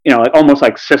you know, like almost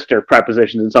like sister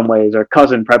prepositions in some ways, or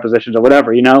cousin prepositions, or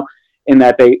whatever, you know, in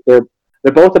that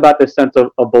they're both about this sense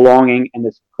of belonging and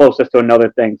this closeness to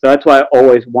another thing. So that's why I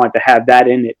always want to have that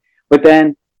in it. But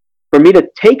then for me to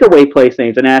take away place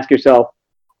names and ask yourself,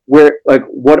 what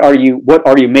are you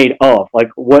made of? Like,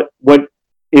 what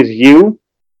is you?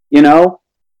 You know,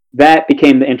 that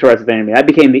became the interesting thing to me. That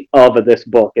became the of this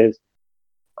book, is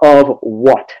of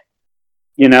what?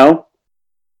 You know?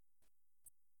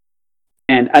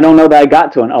 And I don't know that I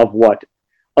got to an of what.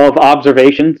 Of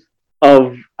observations,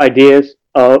 of ideas,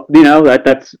 you know,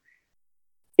 that's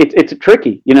it's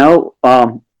tricky, you know.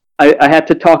 I had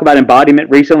to talk about embodiment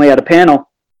recently at a panel,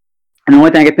 and the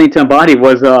only thing I could think to embody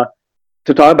was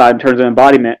to talk about in terms of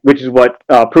embodiment, which is what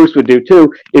Proust would do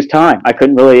too, is time. I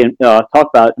couldn't really talk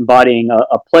about embodying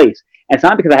a place. And it's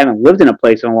not because I haven't lived in a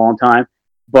place in a long time,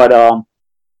 but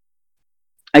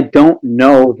I don't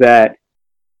know that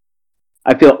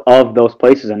I feel of those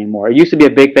places anymore. It used to be a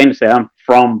big thing to say I'm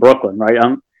from Brooklyn, right?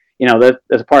 You know,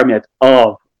 there's a part of me that's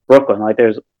of Brooklyn. Like,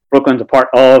 Brooklyn's a part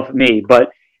of me,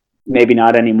 but maybe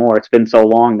not anymore. It's been so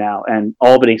long now, and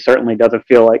Albany certainly doesn't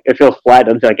feel like, it feels flat.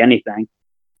 Doesn't feel like anything.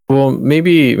 Well,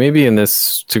 maybe in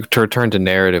this, to return to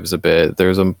narratives a bit,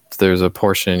 there's a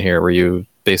portion in here where you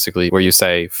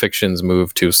say fictions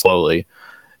move too slowly,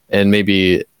 and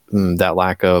maybe that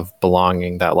lack of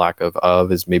belonging, that lack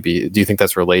of is maybe. Do you think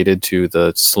that's related to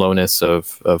the slowness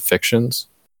of fictions?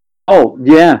 Oh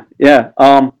yeah.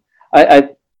 I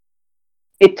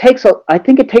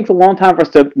think it takes a long time for us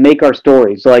to make our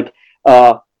stories. Like,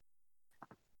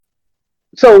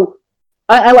 so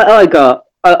I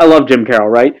love Jim Carroll,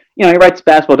 right? You know, he writes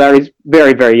Basketball Diaries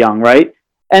very, very young, right?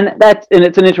 And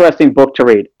it's an interesting book to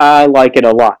read. I like it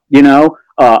a lot, you know.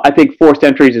 I think Forced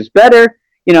Entries is better,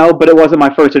 you know, but it wasn't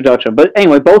my first introduction. But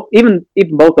anyway, even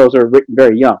both those are written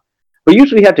very young. But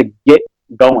usually you have to get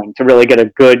going to really get a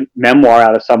good memoir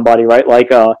out of somebody, right? Like,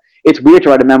 it's weird to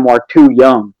write a memoir too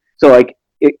young. So, like,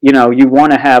 you know, you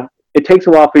want to have, it takes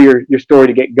a while for your story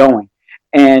to get going.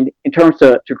 And in terms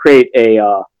to create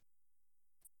a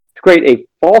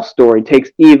false story takes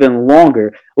even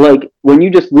longer. Like, when you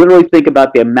just literally think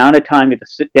about the amount of time you have to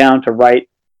sit down to write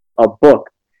a book,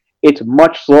 it's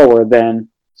much slower than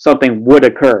something would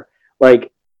occur.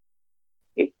 Like,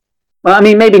 well, I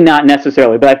mean, maybe not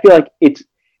necessarily, but I feel like it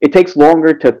takes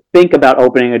longer to think about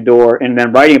opening a door and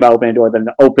then writing about opening a door than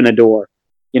to open a door.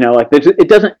 You know, like, it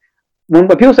doesn't. When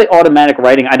people say automatic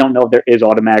writing, I don't know if there is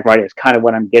automatic writing. It's kind of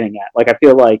what I'm getting at. Like, I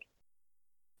feel like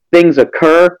things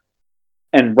occur,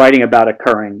 and writing about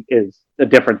occurring is a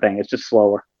different thing. It's just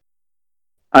slower.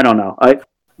 I don't know.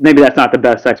 Maybe that's not the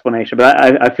best explanation, but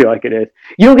I feel like it is.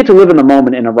 You don't get to live in the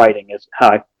moment in a writing, is how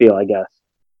I feel, I guess.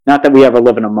 Not that we ever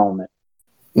live in a moment.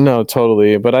 No,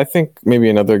 totally. But I think maybe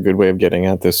another good way of getting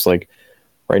at this, like,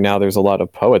 right now there's a lot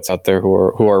of poets out there who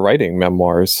are writing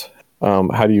memoirs.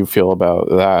 How do you feel about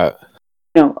that?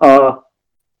 You know,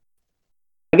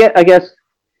 I guess,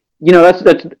 you know,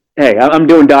 that's hey, I'm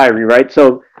doing diary, right?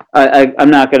 So I'm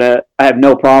not gonna. I have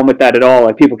no problem with that at all.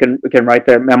 Like, people can write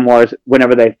their memoirs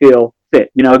whenever they feel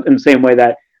fit. You know, in the same way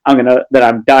that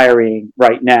I'm diarying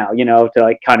right now. You know, to,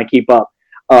 like, kind of keep up.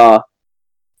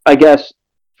 I guess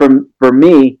for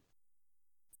me,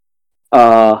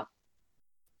 when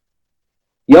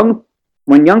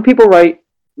young people write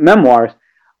memoirs,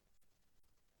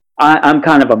 I'm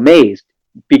kind of amazed,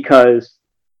 because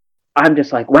I'm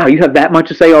just like, wow, you have that much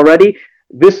to say already?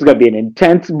 This is going to be an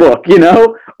intense book, you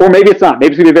know? Or maybe it's not.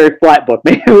 Maybe it's going to be a very flat book.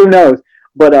 Maybe, who knows?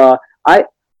 But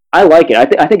I like it.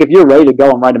 I think if you're ready to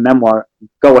go and write a memoir,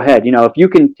 go ahead. If you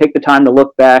can take the time to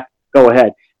look back, go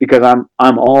ahead, because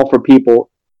I'm all for people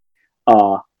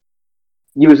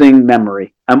using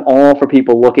memory. I'm all for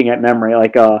people looking at memory.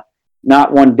 Like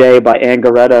Not One Day by Ann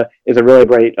Garretta is a really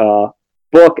great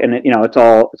book, and it's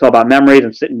all about memories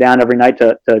and sitting down every night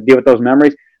to deal with those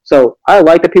memories. So I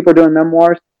like that people are doing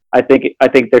memoirs. I think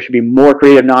there should be more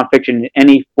creative nonfiction in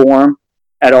any form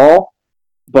at all,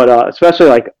 but especially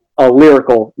like a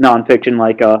lyrical nonfiction,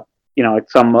 like like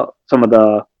some of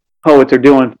the poets are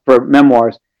doing for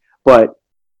memoirs. But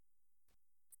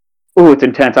it's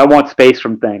intense. I want space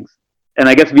from things, and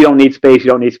I guess if you don't need space,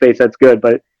 you don't need space. That's good,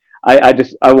 but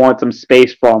I want some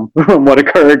space from what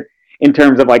occurred in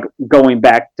terms of like going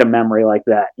back to memory like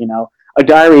that. A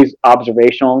diary is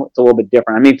observational. It's a little bit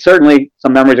different. I mean, certainly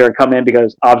some memories are going to come in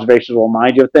because observations will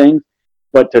remind you of things,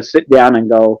 but to sit down and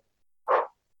go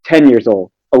 10 years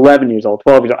old, 11 years old,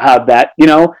 12 years old, how that,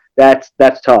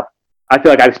 that's tough. I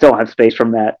feel like I still have space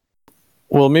from that.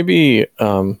 Well, maybe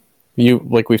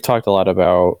we've talked a lot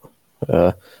about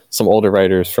some older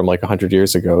writers from like 100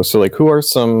 years ago. So like, who are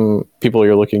some people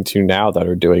you're looking to now that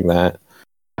are doing that?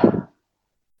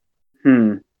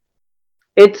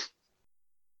 It's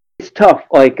tough.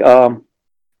 Like,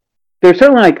 there's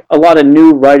certainly like a lot of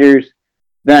new writers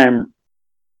that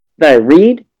I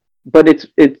read, but it's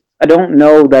I don't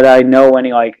know that I know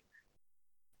any like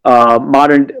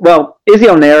modern. Well, Izzy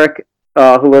O'Neill,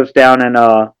 who lives down in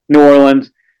New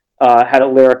Orleans, had a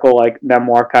lyrical like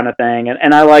memoir kind of thing,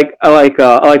 and I like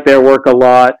their work a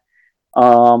lot.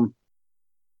 But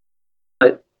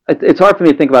it's hard for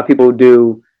me to think about people who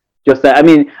do just that. I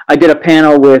mean, I did a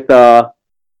panel with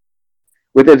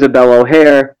Isabel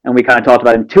O'Hare, and we kind of talked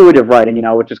about intuitive writing,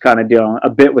 which is kind of dealing a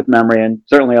bit with memory and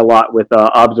certainly a lot with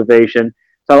observation.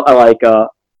 So I like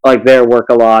their work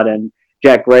a lot, and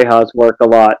Jack Grayhaw's work a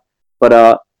lot.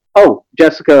 But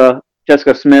Jessica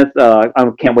Smith, I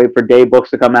can't wait for Day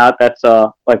books to come out. That's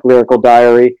like lyrical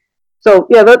diary. So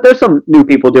yeah, there's some new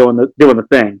people doing the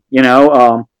thing,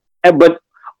 but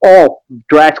all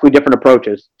drastically different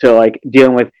approaches to like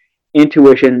dealing with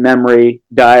intuition, memory,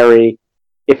 diary,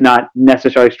 if not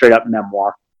necessarily straight up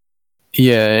memoir.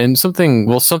 Yeah, and something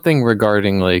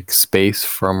regarding like space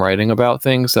from writing about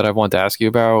things that I want to ask you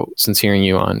about, since hearing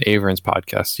you on Averin's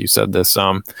podcast, you said this.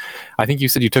 I think you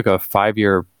said you took a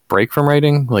 5-year break from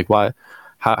writing. Like, why?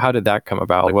 How did that come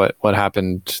about? Like, what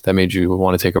happened that made you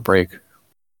want to take a break?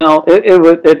 No,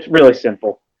 it's really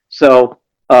simple. So,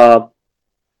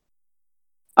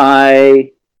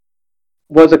 I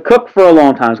was a cook for a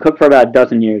long time. I was a cook for about a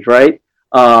dozen years, right?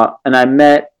 And I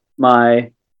met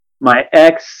my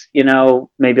ex,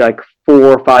 maybe like 4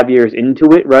 or 5 years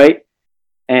into it, right?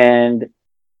 And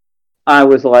I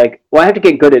was like, well, I have to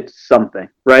get good at something,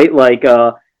 right? Like,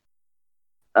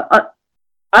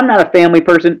 I'm not a family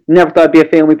person. Never thought I'd be a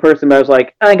family person, but I was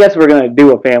like, I guess if we're going to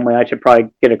do a family, I should probably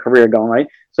get a career going, right?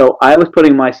 So I was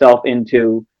putting myself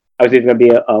into, I was either going to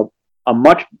be a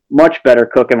much, much better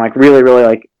cook and like really, really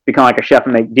like become like a chef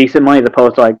and make decent money as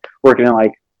opposed to like working in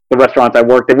like the restaurants I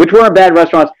worked in, which weren't bad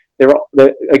restaurants. They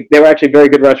were actually very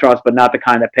good restaurants, but not the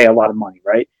kind that pay a lot of money,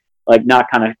 right? Like not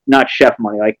chef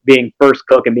money, like being first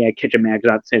cook and being a kitchen manager,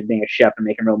 not the same as being a chef and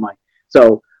making real money.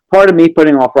 So part of me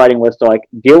putting off writing was to like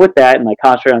deal with that and like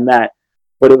concentrate on that.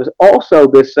 But it was also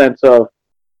this sense of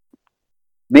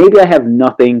maybe I have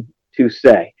nothing to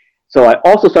say. So I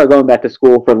also started going back to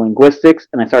school for linguistics,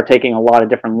 and I started taking a lot of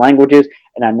different languages.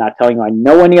 And I'm not telling you I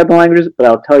know any other languages, but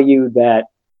I'll tell you that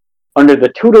under the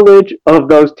tutelage of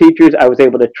those teachers, I was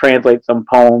able to translate some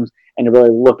poems and to really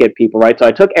look at people, right? So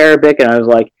I took Arabic, and I was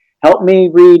like, help me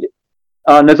read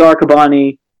Nizar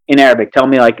Qabbani in Arabic. Tell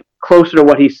me like closer to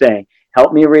what he's saying.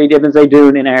 Help me read Ibn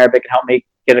Zaydun in Arabic and help me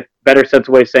get a better sense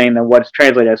of what he's saying than what's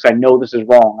translated. So I know this is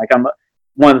wrong. Like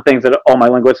one of the things that all my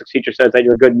linguistics teachers says that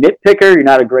you're a good nitpicker, you're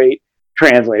not a great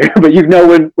translator, but you know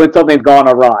when something's gone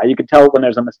awry. You can tell when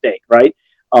there's a mistake, right?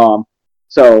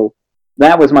 So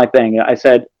that was my thing. I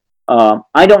said,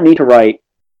 I don't need to write.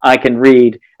 I can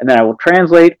read, and then I will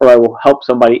translate, or I will help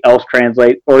somebody else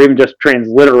translate, or even just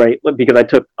transliterate, because I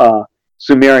took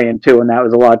Sumerian too, and that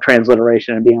was a lot of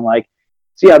transliteration and being like,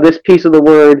 see how this piece of the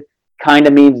word kind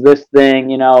of means this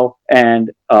thing,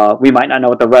 and we might not know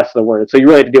what the rest of the word is. So you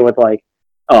really have to deal with like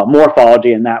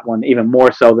morphology in that one, even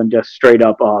more so than just straight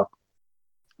up,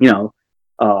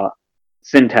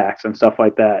 syntax and stuff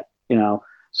like that,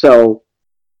 So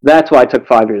that's why I took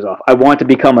 5 years off. I want to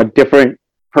become a different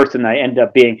person than I ended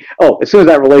up being. As soon as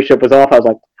that relationship was off, I was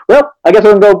like, well, I guess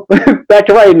I'm going to go back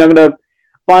to writing. I'm going to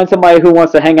find somebody who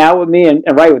wants to hang out with me and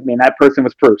write with me, and that person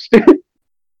was Proust.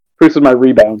 Proust was my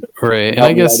rebound. Right, and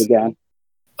I guess...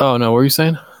 Oh, no, what were you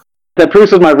saying? that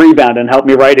Proust was my rebound and helped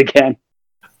me write again.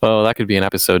 Oh, that could be an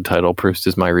episode title. Proust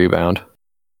is my rebound.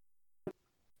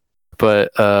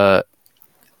 But I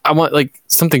want like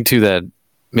something too that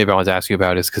maybe I want to ask you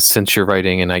about is because since you're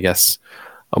writing in, I guess,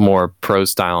 a more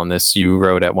prose style in this, you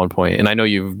wrote at one point, and I know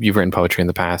you've written poetry in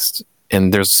the past,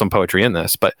 and there's some poetry in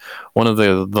this, but one of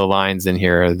the lines in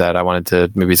here that I wanted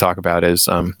to maybe talk about is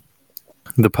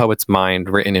the poet's mind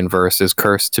written in verse is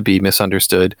cursed to be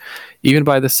misunderstood, even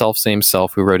by the self-same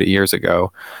self who wrote it years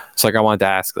ago. So like I wanted to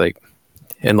ask, like,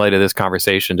 in light of this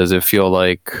conversation, does it feel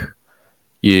like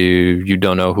you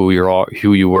don't know who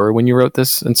you were when you wrote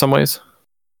this in some ways?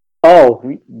 Oh,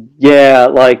 yeah,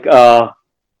 like,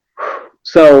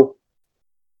 so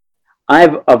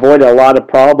I've avoided a lot of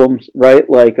problems, right?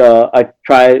 Like, I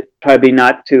try to be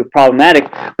not too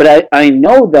problematic, but I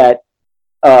know that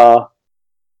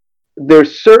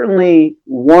there's certainly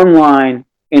one line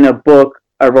in a book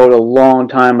I wrote a long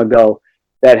time ago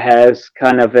that has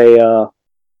kind of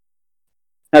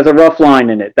has a rough line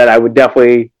in it that I would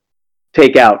definitely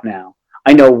take out now.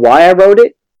 I know why I wrote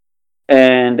it,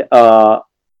 and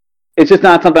it's just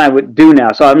not something I would do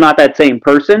now. So I'm not that same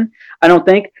person, I don't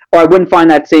think, or I wouldn't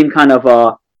find that same kind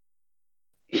of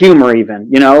humor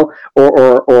even,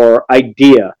 or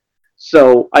idea.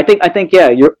 So I think yeah,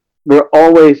 we're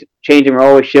always changing, we're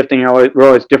always shifting, we're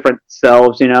always different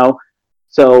selves,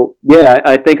 So yeah,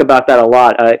 I think about that a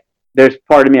lot. There's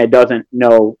part of me that doesn't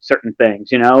know certain things,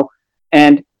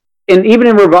 and even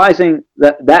in revising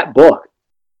that book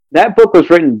was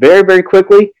written very, very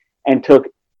quickly and took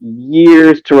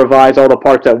years to revise all the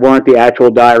parts that weren't the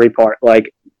actual diary part.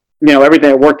 Like, everything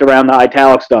that worked around the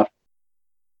italic stuff.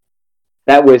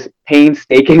 That was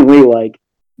painstakingly like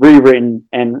rewritten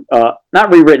and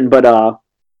not rewritten, but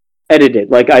edited.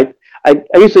 Like I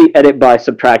usually edit by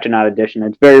subtraction, not addition.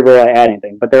 It's very rare I add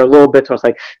anything, but there are little bits where I was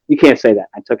like, you can't say that.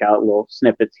 I took out little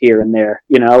snippets here and there,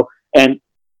 and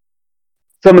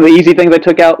some of the easy things I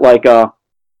took out, like there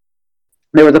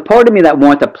was a part of me that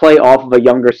wanted to play off of a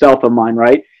younger self of mine,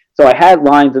 right? So I had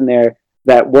lines in there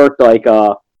that worked like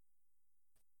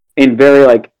in very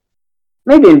like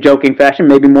maybe in joking fashion,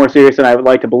 maybe more serious than I would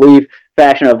like to believe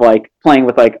fashion of like playing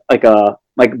with like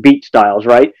beat styles,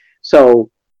 right? So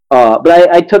but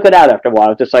I took it out after a while.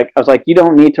 I was like, you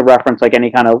don't need to reference like any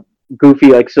kind of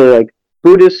goofy like silly like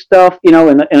Buddhist stuff, in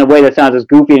a way that sounds as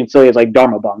goofy and silly as like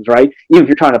Dharma bums, right? Even if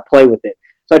you're trying to play with it.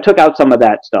 So I took out some of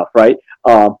that stuff, right?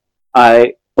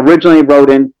 I originally wrote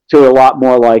into a lot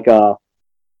more like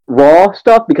raw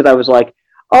stuff because I was like,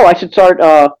 oh, I should start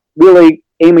really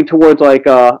aiming towards like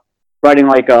writing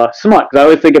like smut, because I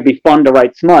always think it'd be fun to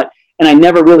write smut, and I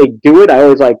never really do it. I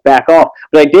always like back off,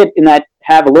 but I did in that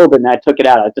have a little bit, and I took it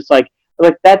out. I was just like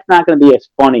that's not going to be as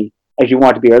funny as you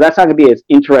want it to be, or that's not going to be as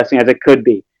interesting as it could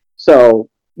be. So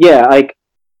yeah, like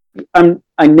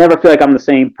I never feel like I'm the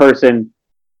same person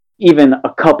even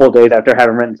a couple of days after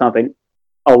having written something.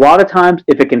 A lot of times,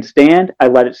 if it can stand, I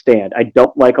let it stand. I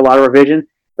don't like a lot of revision,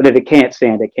 but if it can't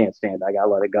stand, it can't stand. I gotta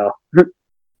let it go.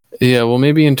 Yeah, well,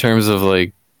 maybe in terms of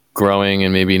like growing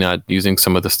and maybe not using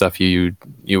some of the stuff you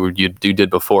did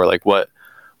before, like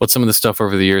what's some of the stuff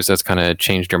over the years that's kind of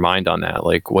changed your mind on that?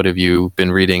 Like, what have you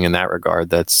been reading in that regard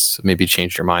that's maybe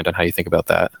changed your mind on how you think about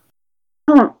that?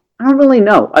 I don't really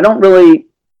know. I don't really,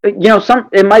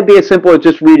 it might be as simple as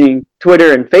just reading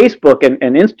Twitter and Facebook and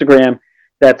Instagram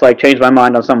that's like changed my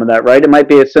mind on some of that, right? It might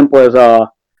be as simple as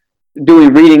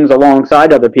doing readings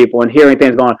alongside other people and hearing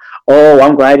things going, oh,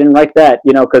 I'm glad I didn't like that,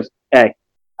 because hey,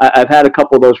 I've had a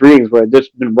couple of those readings where there's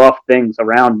been rough things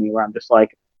around me where I'm just like,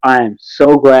 I am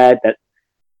so glad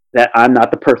that I'm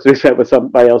not the person who said what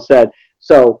somebody else said.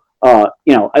 So, I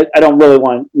don't really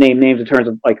want to name names in terms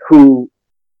of like who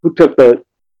took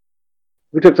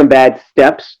some bad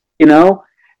steps,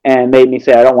 and made me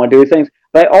say I don't want to do these things.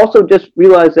 But I also just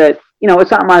realized that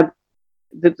it's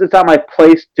not my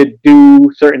place to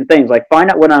do certain things. Like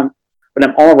find out what I'm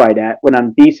all right at, what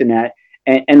I'm decent at,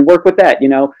 and work with that.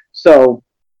 So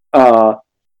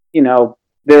there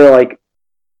are like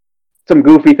some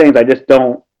goofy things I just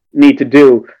don't need to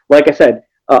do. Like I said,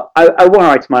 I want to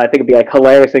write smut. I think it'd be like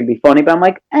hilarious, it'd be funny, but I'm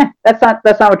like, that's not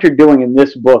what you're doing in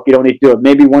this book. You don't need to do it.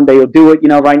 Maybe one day you'll do it.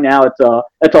 Right now it's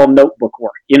all notebook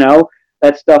work.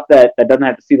 That's stuff that doesn't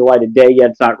have to see the light of day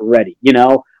yet. It's not ready.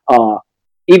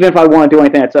 Even if I want to do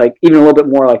anything that's like even a little bit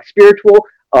more like spiritual,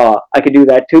 I could do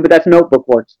that too. But that's notebook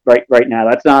work right now.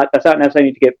 That's not necessarily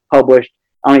need to get published.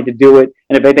 I don't need to do it.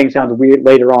 And if anything sounds weird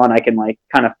later on, I can like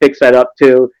kind of fix that up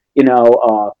too.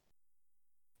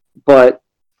 But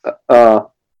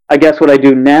I guess what I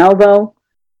do now though,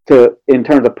 in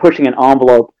terms of pushing an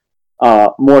envelope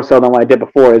more so than what I did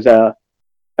before, is I've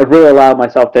really allowed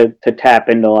myself to tap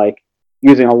into like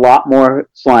using a lot more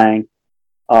slang,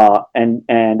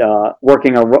 and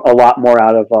working a lot more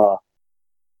out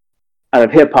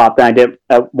of hip hop than I did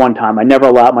at one time. I never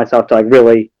allowed myself to like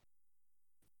really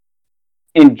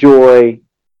enjoy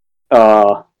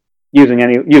using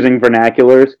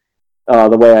vernaculars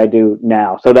the way I do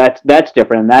now. So that's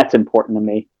different, and that's important to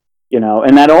me,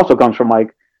 And that also comes from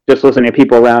like just listening to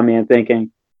people around me and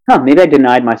thinking, maybe I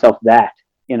denied myself that.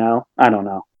 I don't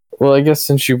know. Well, I guess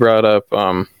since you brought up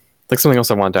like something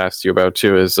else I wanted to ask you about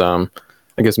too is I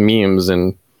guess memes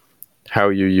and how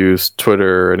you use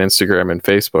Twitter and Instagram and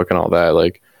Facebook and all that.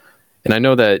 Like, and I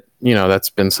know that that's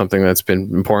been something that's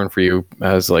been important for you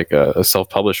as like a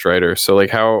self-published writer. So like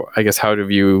how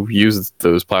have you used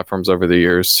those platforms over the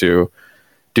years to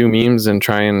do memes and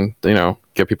try and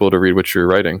get people to read what you're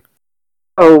writing?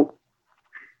 Oh,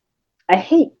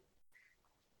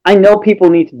 I know people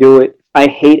need to do it. I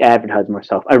hate advertising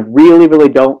myself. I really, really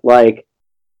don't like,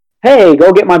 hey,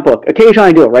 go get my book. Occasionally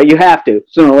I do it, right? You have to,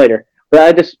 sooner or later. But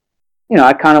I just,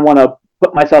 I kind of want to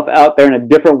put myself out there in a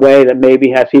different way that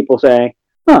maybe has people saying,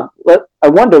 I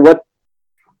wonder what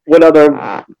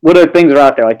other things are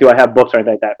out there. Like, do I have books or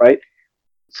anything like that, right?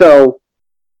 So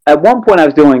at one point I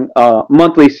was doing a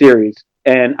monthly series,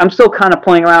 and I'm still kind of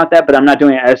playing around with that, but I'm not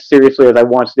doing it as seriously as I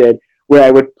once did, where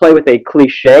I would play with a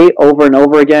cliche over and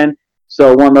over again.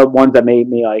 So one of the ones that made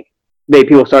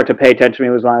people start to pay attention to me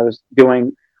was when I was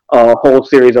doing a whole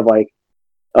series of like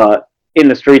in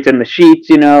the streets, in the sheets,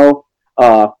 and now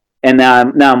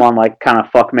I'm on like kind of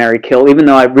fuck, marry, kill, even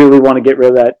though I really want to get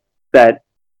rid of that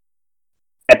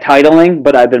titling,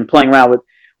 but I've been playing around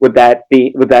with that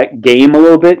game a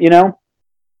little bit,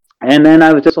 And then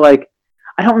I was just like,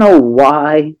 I don't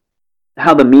know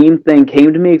how the meme thing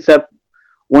came to me, except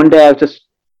one day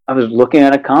I was looking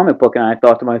at a comic book and I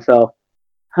thought to myself,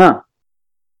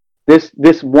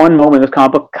 this one moment in this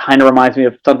comic book kind of reminds me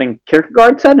of something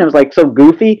Kierkegaard said, and it was like so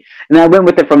goofy, and I went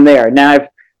with it from there. Now I've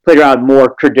played around with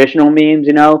more traditional memes,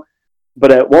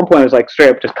 but at one point it was like straight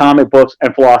up just comic books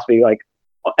and philosophy, like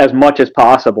as much as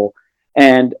possible.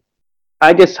 And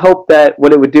I just hope that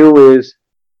what it would do is,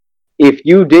 if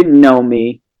you didn't know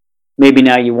me, maybe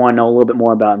now you want to know a little bit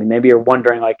more about me. Maybe you're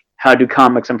wondering like, how do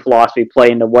comics and philosophy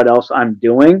play into what else I'm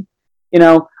doing,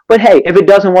 But hey, if it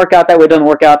doesn't work out that way, it doesn't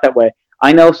work out that way.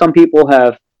 I know some people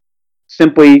have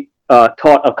simply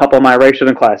taught a couple of my erasures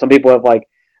in class. Some people have like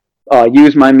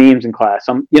used my memes in class.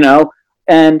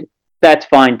 And that's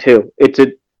fine too. It's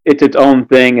its own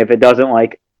thing. If it doesn't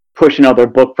like push another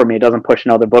book for me, it doesn't push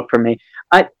another book for me.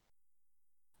 I'm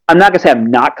not gonna say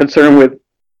I'm not concerned with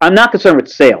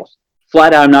sales.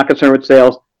 Flat out, I'm not concerned with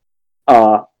sales.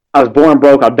 I was born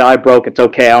broke. I'll die broke. It's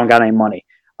okay. I don't got any money.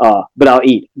 But I'll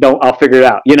eat. I'll figure it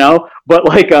out. But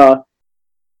like,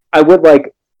 I would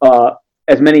like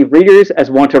as many readers as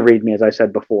want to read me, as I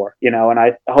said before. And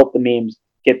I hope the memes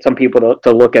get some people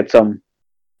to look at some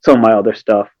of my other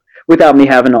stuff without me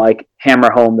having to like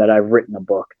hammer home that I've written a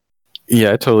book.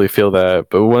 Yeah, I totally feel that.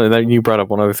 But then you brought up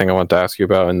one other thing I wanted to ask you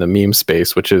about in the meme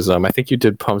space, which is I think you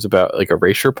did poems about like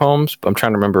erasure poems. But I'm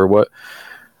trying to remember what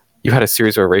you had a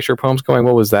series of erasure poems going.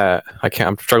 What was that?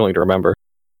 I'm struggling to remember.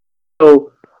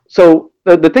 So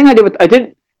the thing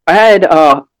I had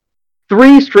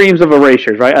 3 streams of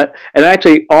erasures, right? And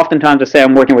actually, oftentimes I say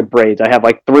I'm working with braids. I have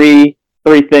like three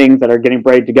things that are getting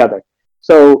braided together.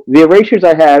 So the erasures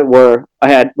I had what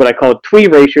I called twee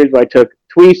erasures, where I took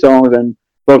twee songs and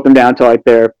broke them down to like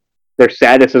their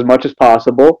saddest as much as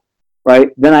possible, right?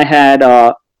 Then I had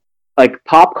like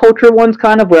pop culture ones,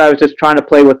 kind of, where I was just trying to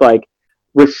play with like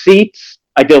receipts.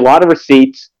 I did a lot of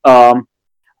receipts. I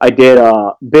did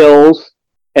bills,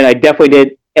 and I definitely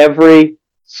did every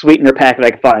sweetener packet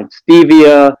I could find: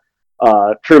 stevia,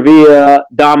 Truvia,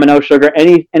 Domino sugar,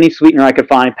 any sweetener I could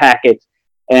find, packets,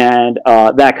 and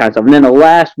that kind of stuff. And then the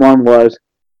last one was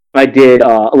I did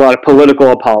a lot of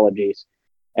political apologies.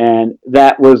 And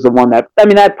that was the one that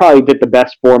probably did the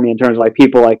best for me in terms of like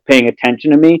people like paying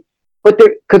attention to me. But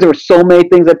because there were so many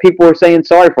things that people were saying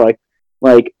sorry for,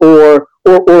 like or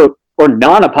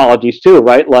non-apologies too,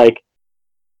 right? Like,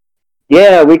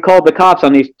 yeah, we called the cops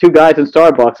on these 2 guys in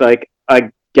Starbucks. Like,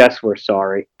 I guess we're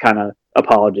sorry, kind of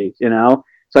apologies, So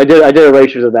I did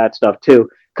erasures of that stuff too.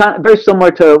 Kind of very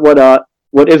similar to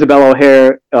what Isabel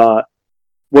O'Hare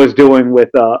was doing with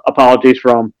apologies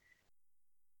from,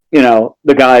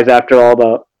 the guys after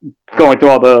going through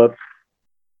all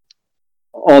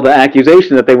the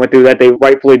accusations that they went through that they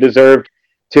rightfully deserved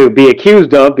to be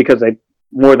accused of, because they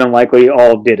more than likely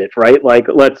all did it, right? Like,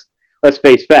 let's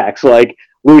face facts. Like,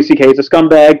 Louis C.K. is a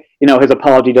scumbag. His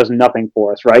apology does nothing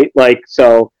for us, right? Like,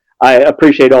 so I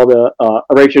appreciate all the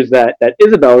erasures that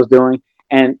Isabel is doing,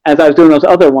 And as I was doing those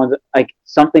other ones, like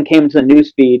something came to the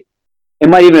news feed. It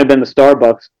might even have been the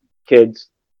Starbucks kids,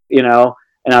 and I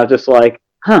was just like,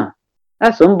 huh,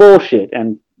 that's some bullshit,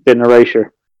 and did an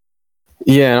erasure.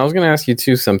 Yeah, and I was going to ask you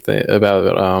too something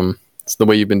about the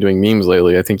way you've been doing memes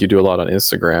lately. I think you do a lot on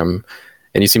Instagram,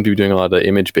 and you seem to be doing a lot of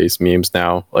image-based memes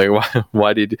now. Like,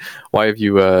 why have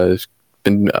you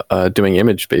been doing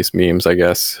image-based memes? I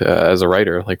guess as a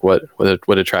writer, like what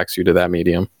attracts you to that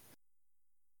medium?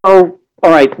 Oh, all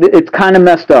right, it's kind of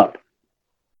messed up,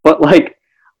 but like,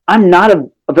 I'm not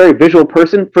a very visual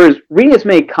person. For as reading as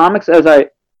many comics as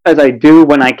I do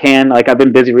when I can, like I've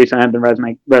been busy recently. I've been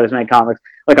read as many comics.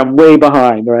 Like I'm way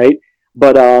behind, right?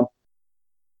 But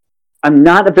I'm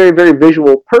not a very very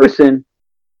visual person,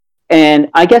 and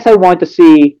I guess I want to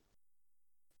see.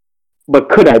 But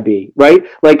could I be right?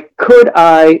 Like, could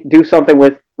I do something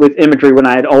with imagery when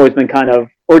I had always been kind of,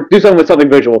 or do something with something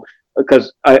visual?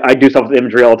 Because I do stuff with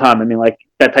imagery all the time. I mean, like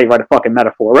that's how you write a fucking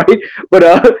metaphor, right? But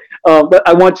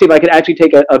I want to see if I could actually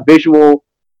take a visual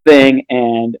thing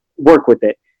and work with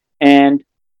it. And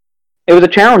it was a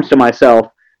challenge to myself.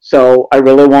 So I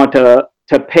really want to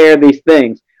pair these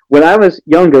things. When I was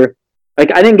younger,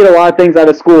 like I didn't get a lot of things out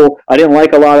of school. I didn't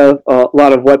like a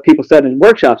lot of what people said in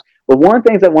workshops. But one of the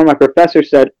things that one of my professors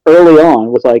said early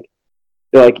on was like,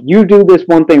 they're like, you do this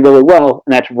one thing really well,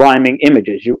 and that's rhyming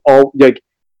images.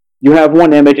 You have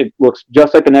one image, it looks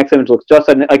just like the next image, looks just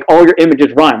like all your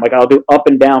images rhyme. Like I'll do up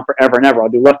and down forever and ever. I'll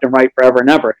do left and right forever and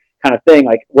ever, kind of thing.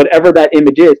 Like whatever that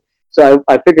image is. So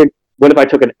I figured, what if I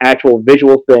took an actual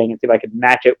visual thing and see if I could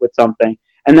match it with something?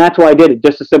 And that's why I did it,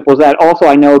 just as simple as that. Also,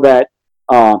 I know that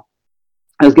I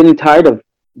was getting tired of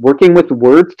working with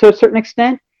words to a certain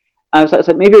extent. I was like,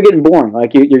 maybe you're getting boring.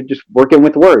 Like you're just working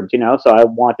with words, So I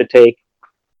want to take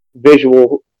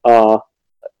visual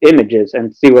images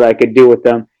and see what I could do with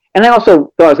them. And I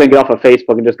also thought I was going to get off of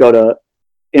Facebook and just go to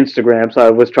Instagram. So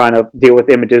I was trying to deal with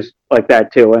images like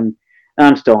that too. And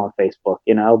I'm still on Facebook,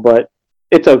 but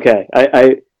it's okay.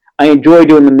 I enjoy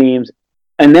doing the memes.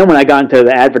 And then when I got into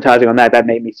the advertising on that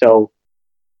made me so,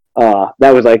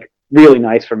 that was like really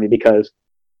nice for me, because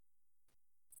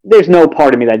there's no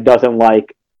part of me that doesn't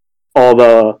like all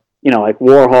the, like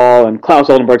Warhol, and Klaus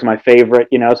Oldenburg's my favorite,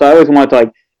 So I always wanted to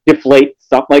like deflate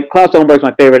stuff. Like Klaus Oldenburg's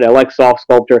my favorite. I like soft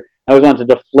sculpture. I always wanted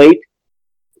to deflate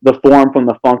the form from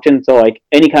the function. So like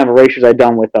any kind of erasures I've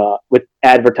done with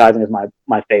advertising is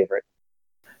my favorite.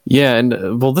 Yeah,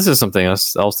 and well, this is something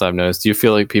else I've noticed. Do you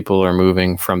feel like people are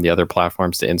moving from the other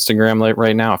platforms to Instagram like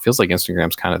right now? It feels like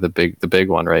Instagram's kind of the big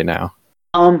one right now.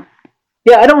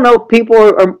 Yeah, I don't know. People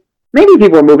are maybe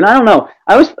people are moving. I don't know.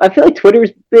 I feel like Twitter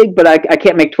is big, but I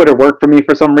can't make Twitter work for me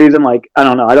for some reason. Like I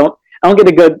don't know. I don't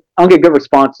get good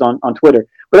response on Twitter.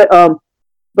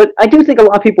 But I do think a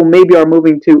lot of people maybe are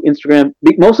moving to Instagram,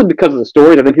 mostly because of the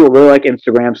stories. I think people really like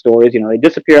Instagram stories. They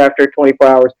disappear after 24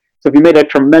 hours. So if you made a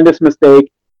tremendous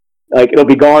mistake, like it'll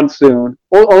be gone soon,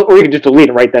 or you can just delete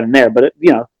it right then and there. But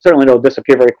certainly it'll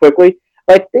disappear very quickly.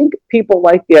 But I think people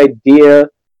like the idea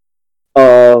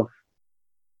of,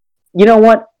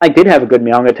 what? I did have a good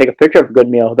meal. I'm going to take a picture of a good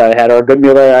meal that I had, or a good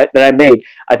meal that I made.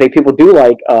 I think people do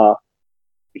like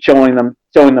showing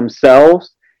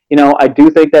themselves. I do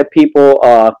think that people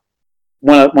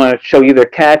want to show you their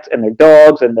cats and their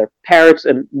dogs and their parrots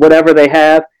and whatever they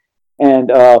have.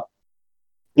 And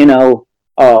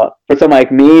for someone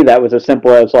like me, that was as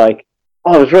simple as like,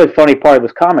 oh, it was a really funny part of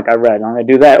this comic I read. I'm going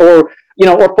to do that, or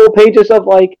full pages of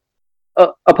like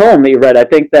a poem that you read. I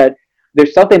think that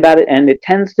there's something about it, and it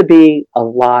tends to be a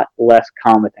lot less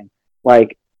commenting.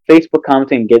 Like Facebook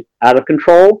commenting gets out of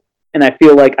control, and I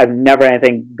feel like I've never had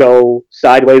anything go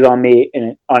sideways on me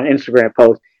on an Instagram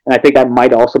post. And I think that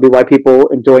might also be why people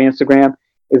enjoy Instagram,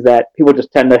 is that people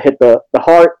just tend to hit the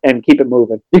heart and keep it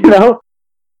moving,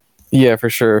 Yeah, for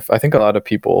sure. I think a lot of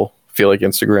people feel like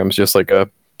Instagram is just like a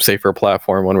safer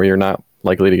platform, one where you're not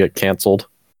likely to get canceled.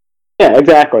 Yeah,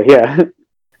 exactly. Yeah.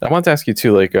 I want to ask you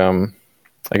too, like,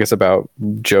 I guess about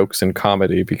jokes and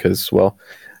comedy, because, well,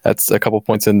 that's a couple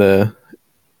points in the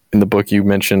book you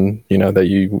mentioned, that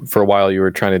you, for a while, you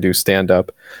were trying to do stand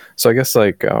up. So I guess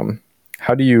like,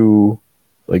 how do you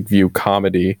like view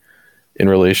comedy in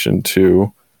relation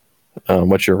to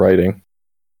what you're writing?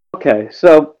 Okay,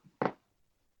 so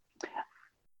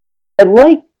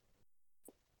I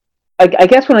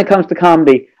guess when it comes to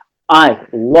comedy, I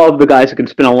love the guys who can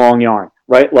spin a long yarn,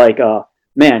 right? Like,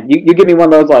 man, you give me one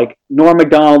of those like Norm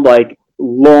Macdonald, like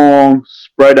long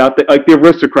spread out, like the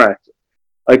Aristocrats.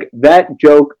 Like that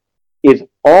joke is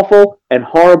awful and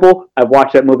horrible. I've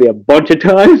watched that movie a bunch of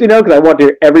times, because I want to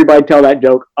hear everybody tell that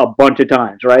joke a bunch of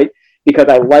times, right? Because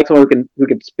I like someone who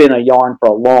can spin a yarn for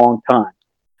a long time.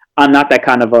 I'm not that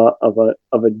kind of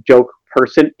a joke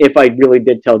person. If I really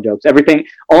did tell jokes, everything,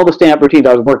 all the stand-up routines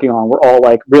I was working on were all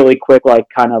like really quick, like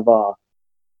kind of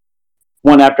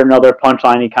one after another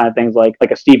punchline kind of things, like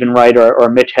a Stephen Wright or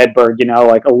a Mitch Hedberg,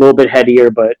 like a little bit headier,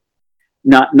 but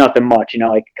not nothing much,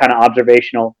 like kind of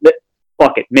observational.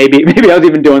 Fuck it, maybe I was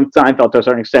even doing Seinfeld to a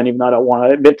certain extent, even though I don't want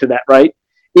to admit to that, right?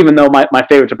 Even though my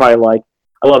favorites are probably like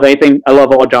I love anything, I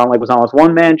love all John Leguizamo's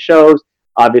one man shows.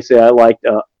 Obviously, I liked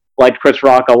Chris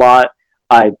Rock a lot.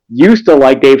 I used to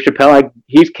like Dave Chappelle. Like,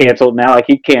 he's canceled now. Like,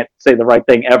 he can't say the right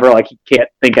thing ever. Like, he can't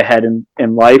think ahead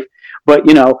in life. But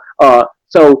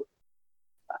so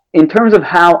in terms of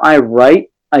how I write,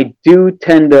 I do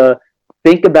tend to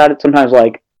think about it sometimes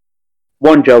like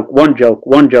one joke,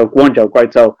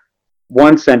 right? So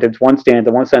one sentence, one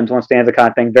stanza, one sentence, one stanza kind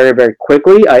of thing, very, very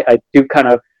quickly. I do kind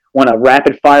of want to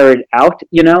rapid fire it out,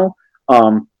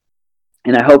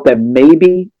 and I hope that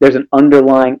maybe there's an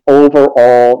underlying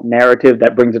overall narrative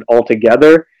that brings it all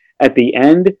together at the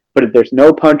end. But if there's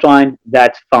no punchline,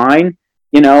 that's fine.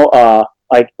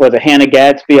 Like was it Hannah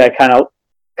Gadsby? I kind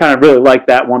of really liked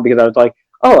that one because I was like,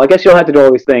 oh, I guess you'll have to do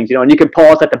all these things, and you can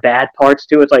pause at the bad parts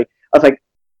too. It's like I was like,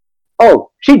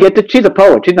 oh, she gets it. She's a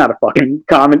poet. She's not a fucking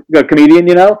comedian,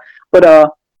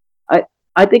 But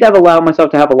I think I've allowed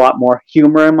myself to have a lot more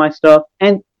humor in my stuff.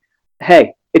 And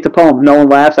hey, it's a poem. No one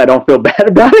laughs. I don't feel bad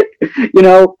about it.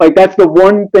 Like that's the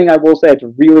one thing I will say it's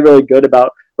really, really good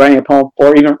about writing a poem,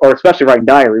 or especially writing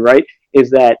diary, right? Is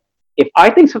that if I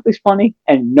think something's funny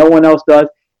and no one else does,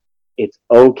 it's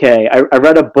okay. I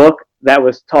read a book that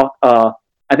was I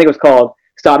think it was called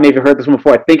Stop Me If You've Heard This One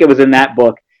Before. I think it was in that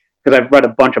book because I've read a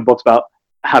bunch of books about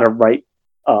how to write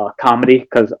comedy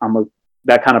because I'm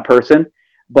that kind of person.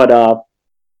 But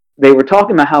they were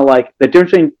talking about how like the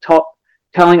difference between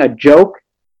telling a joke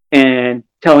and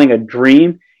telling a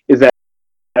dream is that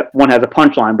one has a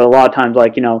punchline, but a lot of times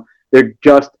like they're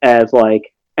just as like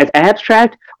as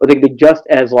abstract, or they can be just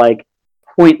as like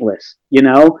pointless,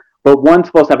 But one's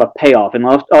supposed to have a payoff, and a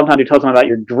lot of times you tell someone about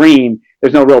your dream,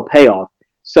 there's no real payoff.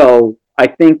 So I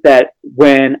think that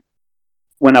when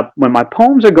my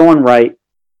poems are going right,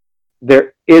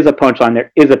 there is a punchline,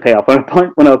 there is a payoff.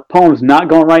 When a poem's not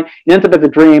going right, it ends up as a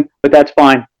dream, but that's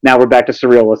fine. Now we're back to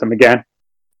surrealism again.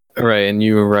 Right, and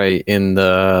you were right in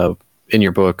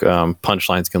your book,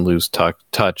 punchlines can lose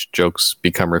touch, jokes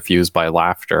become refused by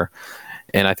laughter.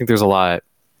 And I think there's a lot,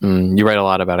 you write a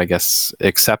lot about, I guess,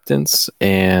 acceptance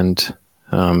and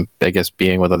I guess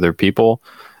being with other people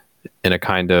in a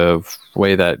kind of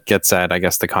way that gets at, I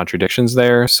guess, the contradictions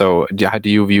there. So do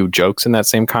you view jokes in that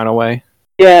same kind of way?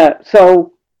 Yeah,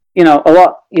 so, a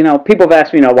lot, people have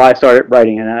asked me, why I started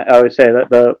writing, and I would say that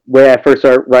the way I first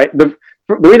started writing, the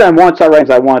reason I wanted to start writing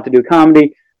is I wanted to do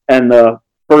comedy, and the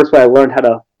first way I learned how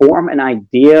to form an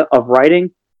idea of writing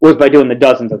was by doing the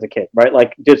dozens as a kid, right?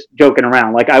 Like, just joking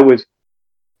around. Like, I was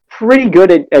pretty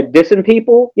good at dissing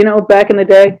people, back in the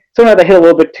day. Sometimes I hit a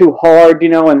little bit too hard,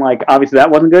 and, like, obviously that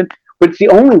wasn't good, but it's the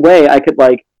only way I could,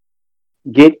 like,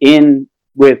 get in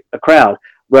with a crowd,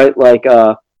 right? Like,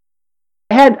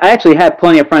 I actually had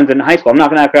plenty of friends in high school. I'm not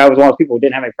gonna act like I was one of those people who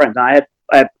didn't have any friends. I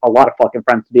had a lot of fucking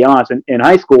friends, to be honest, in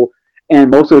high school, and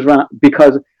most of it was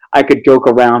because I could joke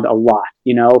around a lot,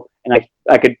 and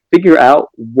I could figure out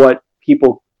what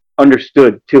people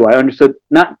understood too. I understood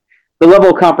not the level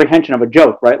of comprehension of a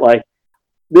joke, right? Like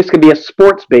this could be a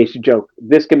sports-based joke,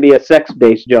 this can be a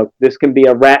sex-based joke, this can be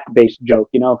a rap-based joke,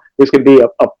 this could be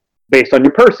a based on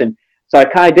your person. So I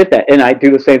kind of did that, and I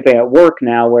do the same thing at work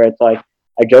now, where it's like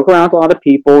I joke around with a lot of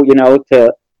people,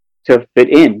 to fit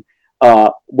in.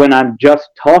 When I'm just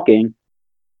talking,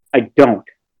 I don't.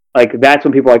 Like, that's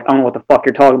when people are like, I don't know what the fuck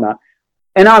you're talking about.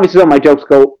 And obviously some of my jokes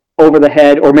go over the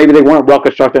head, or maybe they weren't well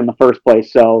constructed in the first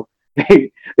place, so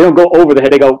they don't go over the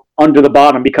head, they go under the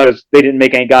bottom because they didn't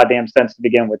make any goddamn sense to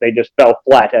begin with. They just fell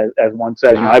flat, as one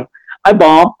says. I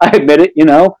bomb, I admit it,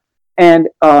 And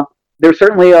there's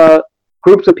certainly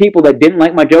groups of people that didn't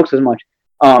like my jokes as much.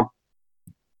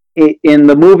 In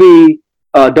the movie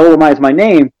Dolomite Is My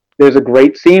Name, there's a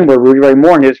great scene where Rudy Ray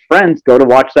Moore and his friends go to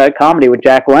watch that comedy with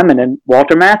Jack Lemmon and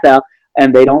Walter Matthau,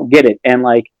 and they don't get it. And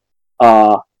like,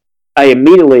 I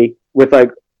immediately, with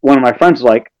like one of my friends, was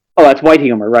like, "Oh, that's white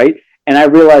humor, right?" And I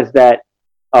realized that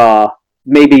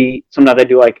maybe sometimes I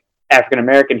do like African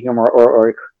American humor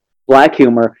or black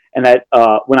humor, and that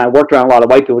when I worked around a lot of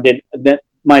white people,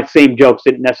 my same jokes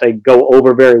didn't necessarily go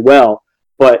over very well.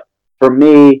 But for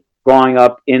me, growing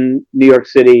up in New York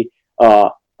City,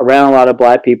 around a lot of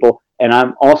black people, and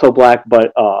I'm also black,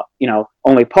 but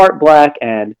only part black,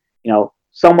 and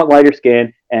somewhat lighter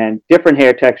skin and different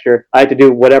hair texture. I had to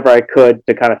do whatever I could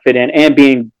to kind of fit in, and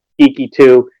being geeky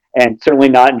too, and certainly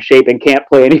not in shape and can't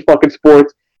play any fucking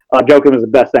sports, joking was the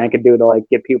best thing I could do to like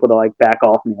get people to like back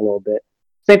off me a little bit.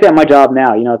 Same thing at my job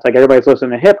now. You know, it's like everybody's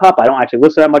listening to hip hop. I don't actually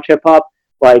listen to that much hip hop.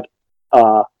 Like,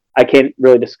 I can't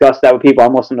really discuss that with people.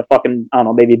 I'm listening to fucking, I don't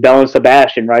know, maybe Bell and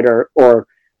Sebastian, right? Or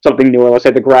something newer, let's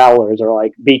say the Growlers or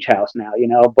like Beach House now, you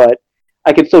know? But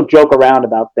I can still joke around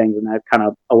about things, and that kind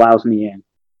of allows me in.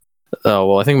 Oh,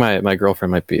 well, I think my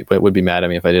girlfriend would be mad at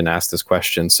me if I didn't ask this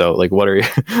question. So, like, what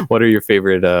are your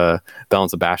favorite Bell and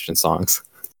Sebastian songs?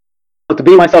 But To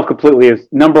Be Myself Completely is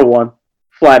number one,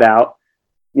 flat out.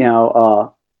 You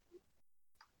know,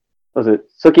 was it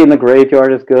Sookie in the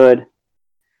Graveyard is good.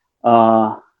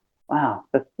 Wow,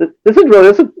 this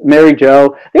is Mary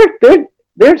Jo.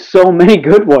 There's so many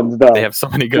good ones though. They have so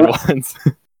many good ones.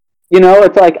 You know,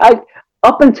 it's like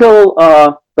up until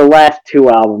the last two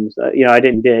albums, you know, I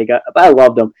didn't dig. I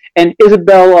loved them. And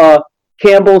Isabel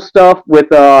Campbell's stuff with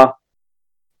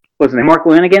what's his name, Mark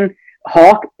Lanigan,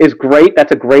 Hawk is great.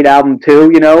 That's a great album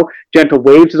too. You know, Gentle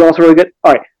Waves is also really good.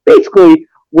 All right, basically,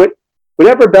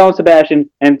 whatever Bell and Sebastian,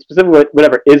 and specifically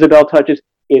whatever Isabel touches,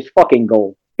 is fucking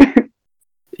gold.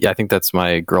 Yeah, I think that's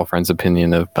my girlfriend's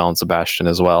opinion of Bell and Sebastian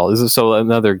as well. So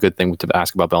another good thing to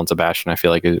ask about Bell and Sebastian, I feel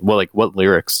like, what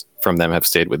lyrics from them have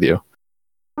stayed with you?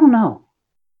 I don't know.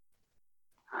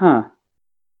 Huh.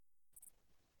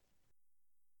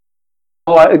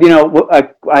 Oh, you know,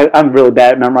 I'm really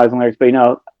bad at memorizing lyrics, but you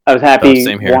know, I was happy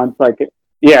once, like,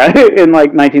 yeah, in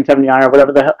like 1979 or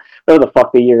whatever the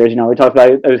fuck the year is. You know, we talked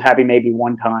about it, I was happy maybe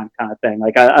one time kind of thing.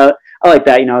 Like I like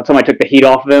that. You know, somebody took the heat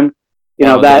off of him. You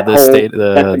know, the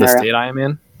state I am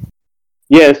in.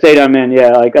 Yeah, the state I'm in.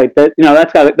 Yeah, like that. You know,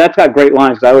 that's got great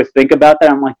lines. Because I always think about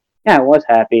that. I'm like, yeah, I was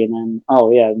happy, and then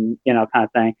oh yeah, and, you know, kind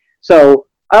of thing. So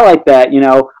I like that. You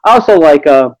know, I also like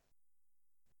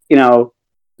you know,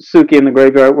 Sookie in the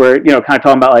Graveyard, where, you know, kind of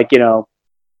talking about like, you know,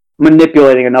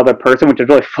 manipulating another person, which is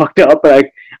really fucked up. But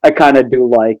I kind of do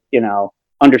like, you know,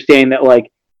 understanding that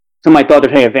like somebody thought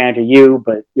they're taking advantage of you,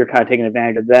 but you're kind of taking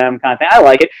advantage of them, kind of thing. I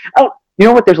like it. You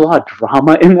know what? There's a lot of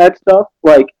drama in that stuff.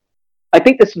 Like, I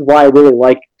think this is why I really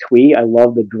like Twee. I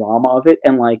love the drama of it.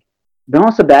 And, like, Bell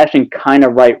and Sebastian kind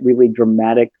of write really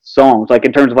dramatic songs. Like,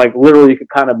 in terms of, like, literally you could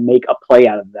kind of make a play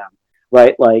out of them,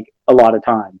 right? Like, a lot of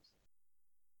times.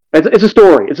 It's a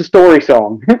story. It's a story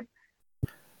song.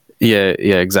 Yeah,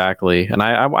 exactly. And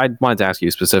I wanted to ask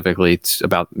you specifically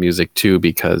about music, too,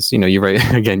 because, you know, you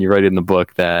write in the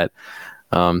book that,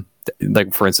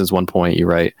 like, for instance, one point you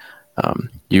write,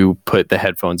 you put the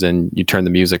headphones in, you turn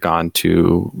the music on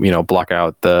to, you know, block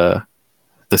out the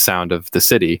sound of the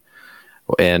city.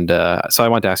 And so I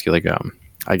wanted to ask you, like,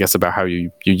 I guess about how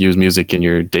you use music in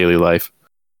your daily life.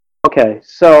 Okay,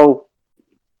 so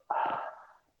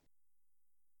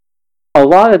a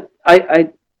lot of I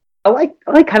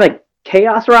like kind of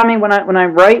chaos around me when I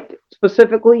write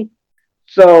specifically.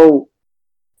 So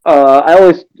I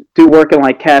always do work in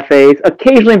like cafes,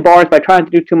 occasionally bars, but I try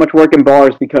not to do too much work in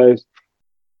bars because,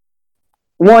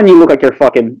 one, you look like you're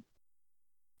fucking,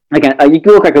 again, you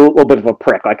look like a little bit of a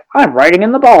prick. Like, I'm writing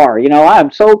in the bar, you know,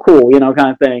 I'm so cool, you know, kind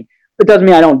of thing. But it doesn't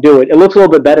mean I don't do it. It looks a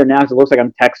little bit better now because it looks like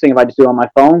I'm texting if I just do it on my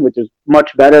phone, which is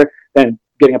much better than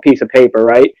getting a piece of paper,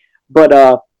 right?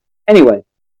 But anyway,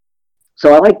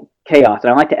 so I like chaos,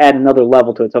 and I like to add another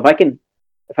level to it. So if I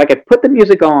could put the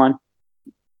music on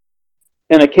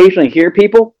and occasionally hear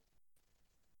people,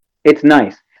 it's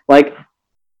nice. Like,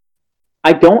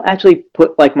 I don't actually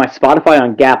put like my Spotify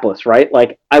on gapless, right?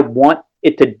 Like, I want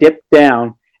it to dip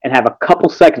down and have a couple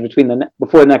seconds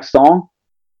before the next song,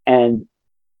 and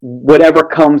whatever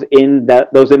comes in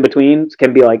those in betweens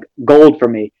can be like gold for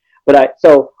me. But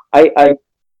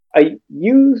I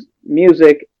use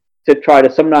music to try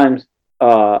to sometimes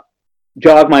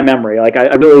jog my memory. Like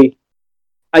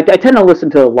I tend to listen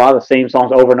to a lot of the same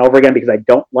songs over and over again because I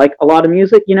don't like a lot of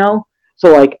music, you know?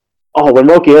 So like, oh, when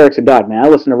Roky Erickson died, man, I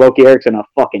listened to Roky Erickson a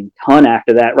fucking ton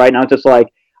after that, right? Now it's just like,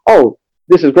 oh,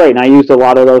 this is great. And I used a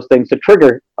lot of those things to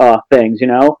trigger things, you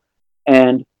know?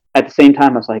 And at the same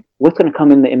time, I was like, what's going to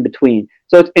come in the in-between?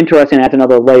 So it's interesting, it adds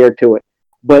another layer to it.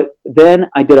 But then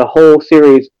I did a whole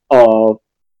series of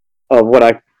what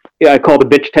I call the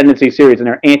Bitch Tendency series, and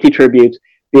they're anti-tributes,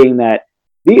 being that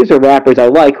these are rappers I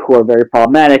like who are very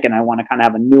problematic, and I want to kind of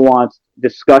have a nuanced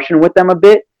discussion with them a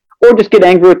bit, or just get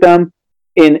angry with them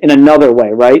in another way,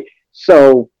 right?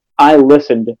 So I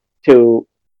listened to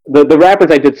the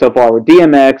rappers I did so far were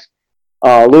DMX,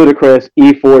 Ludacris,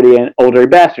 E40, and Old Dirty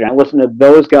Bastard. I listened to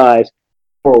those guys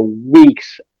for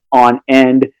weeks on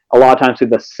end, a lot of times to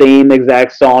the same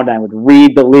exact song, and I would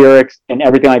read the lyrics and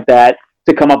everything like that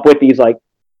to come up with these like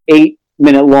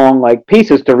 8-minute long like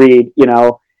pieces to read, you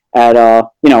know. at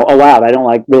aloud. I don't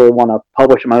like really want to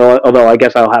publish them, although I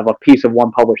guess I'll have a piece of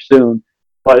one published soon.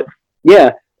 But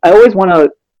yeah, I always want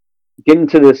to get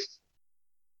into this.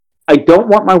 I don't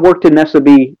want my work to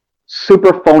necessarily be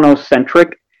super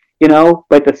phonocentric, but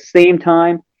at the same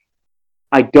time,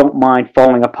 I don't mind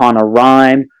falling upon a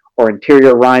rhyme or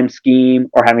interior rhyme scheme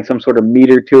or having some sort of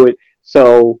meter to it.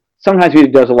 So sometimes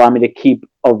music does allow me to keep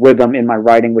a rhythm in my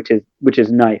writing, which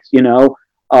is nice.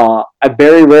 I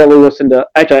very rarely listen to.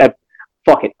 Actually,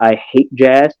 fuck it. I hate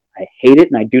jazz. I hate it,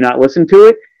 and I do not listen to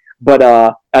it. But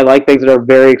I like things that are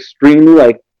very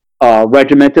extremely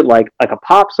regimented, like a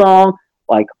pop song,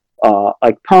 like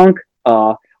punk.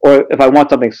 Or if I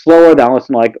want something slower, then I'll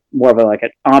listen to more of an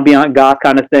ambient goth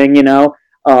kind of thing.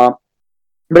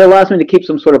 But it allows me to keep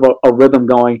some sort of a rhythm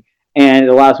going, and it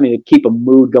allows me to keep a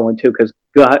mood going too. Because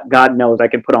God knows I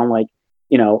can put on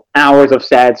hours of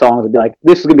sad songs and be like,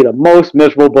 this is gonna be the most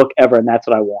miserable book ever, and that's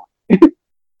what I want.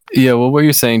 Yeah, well, what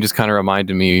you're saying just kind of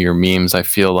reminded me of your memes. I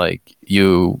feel like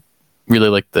you really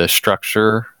like the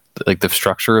structure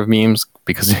of memes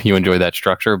because you enjoy that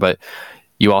structure, but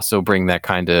you also bring that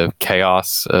kind of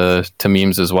chaos to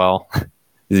memes as well.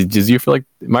 Does you feel like,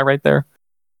 am I right there?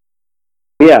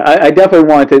 Yeah, I definitely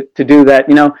wanted to do that,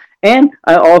 and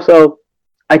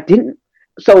I didn't.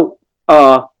 So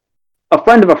a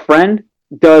friend of a friend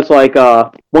does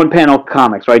one panel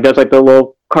comics, right? Does the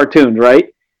little cartoons,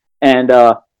 right? And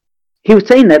he was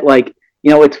saying that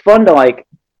it's fun to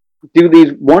do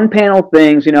these one panel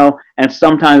things, and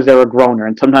sometimes they're a groaner,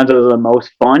 and sometimes they're the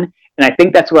most fun. And I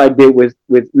think that's what I did with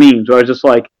memes, where I was just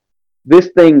this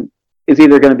thing is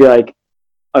either going to be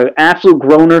an absolute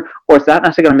groaner, or it's not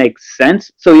necessarily going to make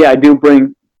sense. So yeah,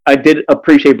 I did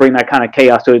appreciate bringing that kind of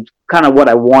chaos. So it's kind of what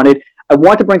I wanted. I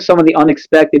want to bring some of the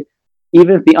unexpected,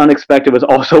 even if the unexpected was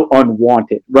also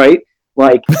unwanted, right?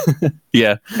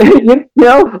 Yeah,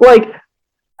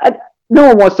 no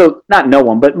one wants to, not no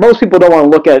one, but most people don't want to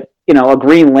look at a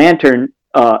Green Lantern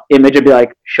image and be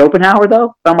like, Schopenhauer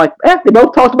though? But I'm like, they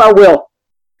both talked about will.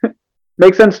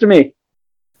 Makes sense to me.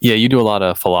 Yeah, you do a lot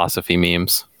of philosophy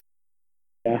memes.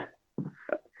 Yeah.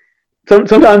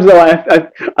 Sometimes though,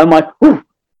 I'm like, whew,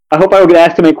 I hope I don't get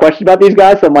asked too many questions about these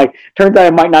guys. So I'm like, turns out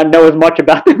I might not know as much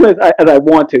about them as I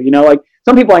want to.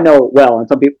 Some people I know well, and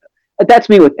some people. That's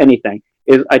me with anything.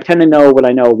 Is I tend to know what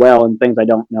I know well, and things I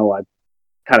don't know, I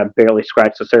kind of barely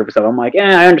scratch the surface of. I'm like,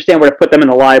 I understand where to put them in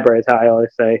the library. Is how I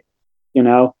always say.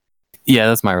 Yeah,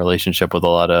 that's my relationship with a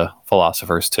lot of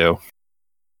philosophers too.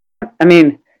 I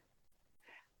mean,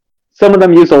 some of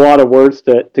them use a lot of words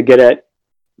to get at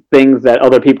things that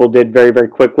other people did very, very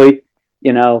quickly.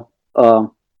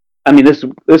 I mean, this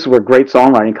is where great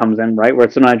songwriting comes in, right? Where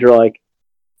sometimes you're like,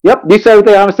 yep, you said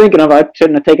everything I was thinking of. I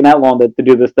shouldn't have taken that long to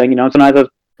do this thing. Sometimes it's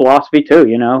philosophy too,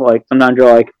 sometimes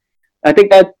you're like, I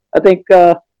think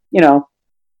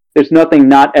there's nothing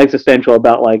not existential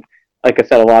about like I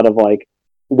said, a lot of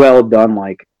well done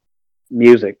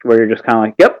music where you're just kind of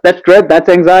like, yep, that's dread, that's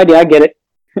anxiety, I get it.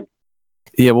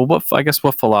 Yeah, well, what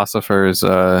philosophers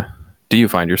do you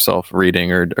find yourself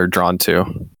reading or drawn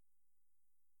to?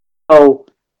 Oh,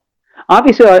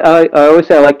 obviously, I always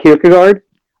say I like Kierkegaard.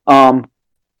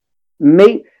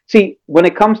 See, when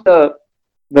it comes to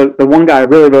the one guy I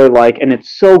really, really like, and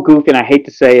it's so goofy, and I hate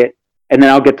to say it, and then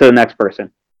I'll get to the next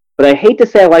person. But I hate to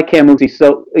say I like Camus. He's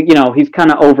so, he's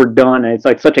kind of overdone, and it's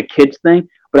such a kid's thing.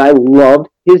 But I loved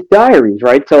his diaries,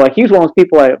 right? So he was one of those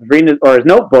people I reading his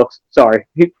notebooks. Sorry,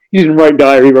 he didn't write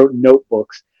diary, he wrote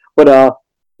notebooks. But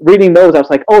reading those, I was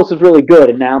like, oh, this is really good.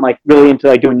 And now I'm really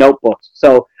into doing notebooks.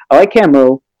 So I like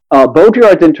Camus.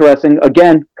 Baudrillard's interesting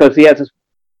again because he has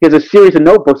a series of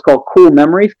notebooks called Cool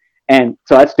Memories, and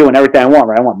so that's doing everything I want,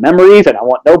 right? I want memories and I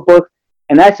want notebooks,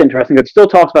 and that's interesting. It still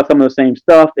talks about some of the same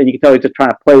stuff, and you can tell he's just trying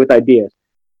to play with ideas.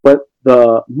 But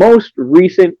the most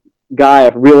recent guy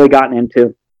I've really gotten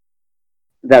into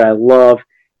that I love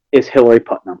is Hilary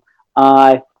Putnam.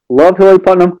 I love Hilary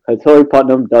Putnam because Hilary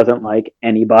Putnam doesn't like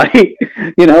anybody.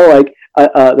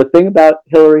 The thing about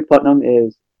Hilary Putnam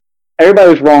is everybody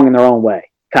was wrong in their own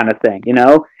way, kind of thing,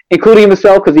 including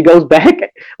himself, because he goes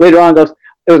back later on and goes,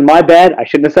 it was my bad, I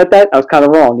shouldn't have said that, I was kind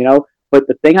of wrong, But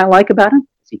the thing I like about him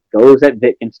is he goes at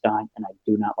Wittgenstein, and I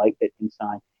do not like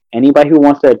Wittgenstein. Anybody who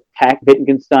wants to attack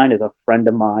Wittgenstein is a friend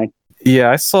of mine.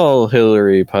 Yeah, I saw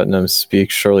Hilary Putnam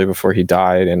speak shortly before he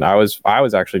died, and I was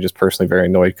actually just personally very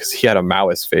annoyed because he had a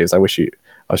Maoist phase. I wanted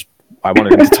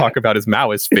him to talk about his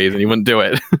Maoist phase, and he wouldn't do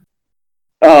it.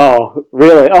 Oh,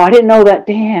 really? Oh, I didn't know that.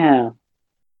 Damn.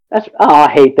 I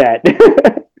hate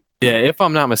that. Yeah, if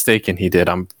I'm not mistaken, he did.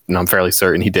 I'm fairly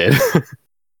certain he did.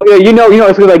 Yeah,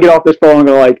 as soon as I get off this phone, I'm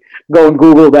gonna go and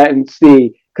Google that and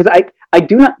see, because I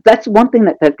do not. That's one thing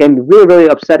that can be really, really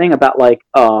upsetting about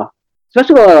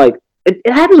especially like it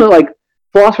happens with like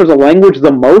philosophers of language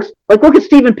the most. Like, look at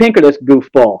Steven Pinker, this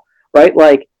goofball, right?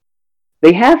 Like,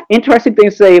 they have interesting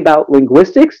things to say about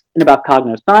linguistics and about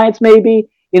cognitive science, maybe,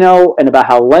 and about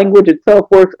how language itself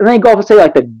works, and then they go off and say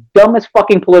like the dumbest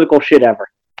fucking political shit ever.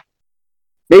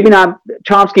 Maybe not.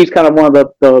 Chomsky's kind of one of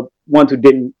the ones who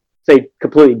didn't say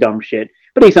completely dumb shit,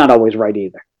 but he's not always right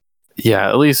either. Yeah,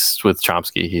 at least with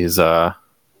Chomsky, he's A,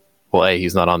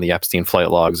 he's not on the Epstein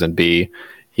flight logs, and B,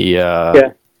 he's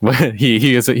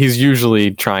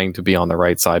usually trying to be on the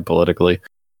right side politically.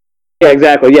 Yeah,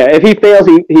 exactly. Yeah, if he fails,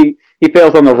 he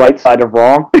fails on the right side of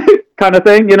wrong, kind of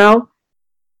thing.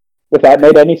 If that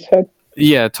made any sense.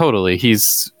 Yeah, totally.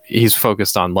 He's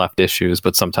focused on left issues,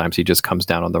 but sometimes he just comes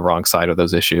down on the wrong side of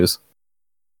those issues.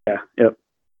 Yeah. Yep.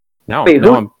 Oh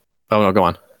no, go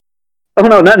on. Oh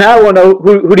no! Now I want to know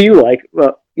who do you like?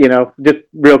 Well, just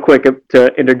real quick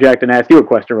to interject and ask you a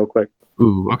question real quick.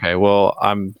 Ooh, okay. Well,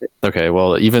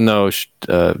 even though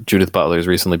Judith Butler has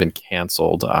recently been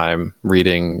canceled, I'm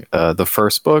reading the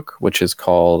first book, which is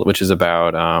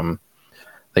about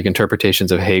like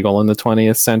interpretations of Hegel in the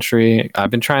 20th century.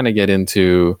 I've been trying to get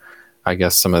into, I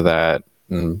guess, some of that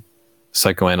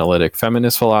psychoanalytic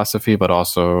feminist philosophy, but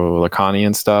also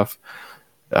Lacanian stuff.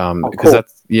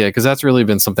 Because that's really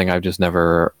been something I've just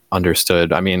never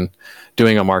understood. I mean,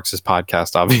 doing a Marxist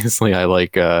podcast, obviously, I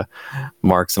like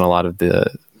Marx and a lot of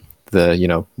the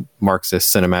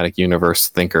Marxist cinematic universe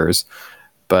thinkers.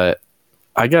 But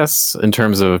I guess in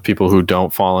terms of people who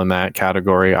don't fall in that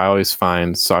category, I always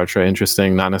find Sartre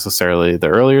interesting. Not necessarily the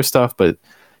earlier stuff, but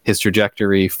his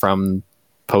trajectory from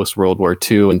post World War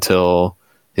II until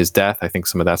his death. I think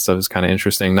some of that stuff is kind of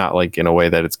interesting, not like in a way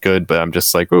that it's good, but I'm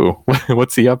just like, ooh,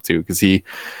 what's he up to? Because he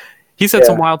said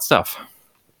some wild stuff.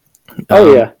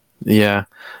 Yeah.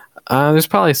 There's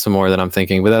probably some more that I'm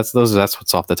thinking, but that's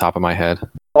what's off the top of my head.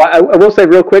 Well, I will say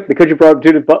real quick, because you brought up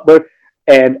Judith Butler,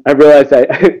 and I realized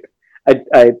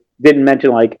I didn't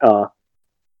mention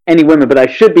any women, but I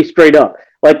should be straight up.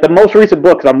 Like, the most recent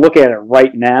book, because I'm looking at it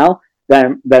right now, that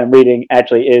I'm reading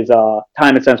actually is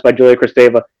Time and Sense by Julia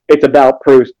Kristeva. It's about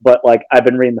Proust, but like I've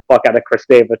been reading the fuck out of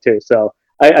Kristeva too. So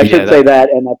I should say that,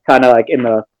 and that's kind of like in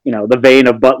the the vein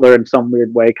of Butler in some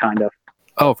weird way, kind of.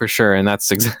 Oh, for sure, and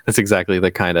that's exactly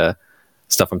the kind of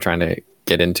stuff I'm trying to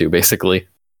get into, basically.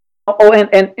 Oh, and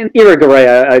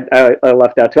Irigaray I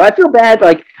left out too. I feel bad.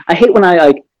 Like, I hate when I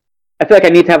feel like I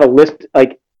need to have a list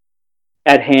like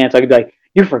at hand, so I could be like,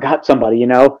 you forgot somebody,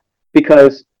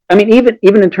 because I mean,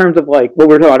 even in terms of like what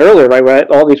we were talking about earlier, right? Where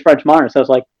all these French modernists, I was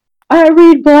like, I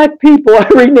read Black people, I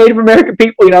read Native American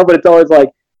people, but it's always like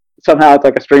somehow it's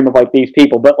like a stream of like these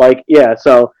people. But like, yeah,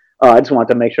 so I just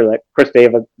wanted to make sure that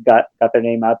Kristeva got their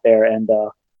name out there, and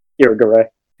Irigaray.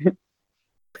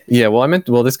 Yeah, well,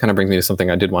 this kind of brings me to something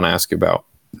I did want to ask you about.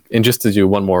 And just to do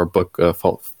one more book,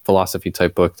 philosophy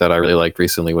type book that I really liked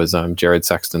recently was Jared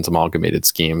Sexton's Amalgamated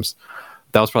Schemes.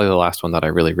 That was probably the last one that I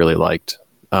really, really liked.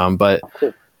 But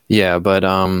I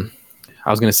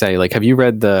was going to say, like, have you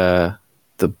read the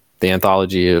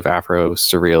anthology of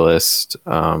Afro-Surrealist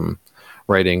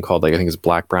writing called, like, I think it's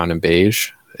Black, Brown, and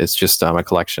Beige? It's just a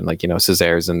collection, like,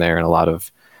 Césaire's in there, and a lot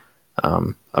of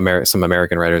some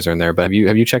American writers are in there. But have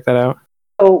you checked that out?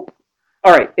 Oh,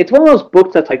 all right. It's one of those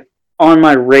books that's like on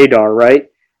my radar, right?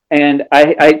 And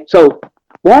so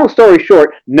long story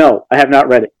short, no, I have not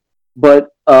read it. But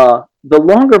the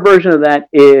longer version of that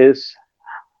is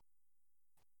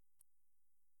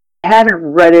I haven't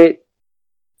read it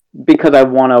because I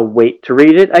want to wait to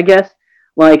read it, I guess.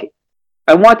 Like,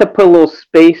 I want to put a little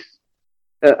space.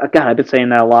 God, I've been saying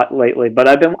that a lot lately, but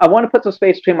I want to put some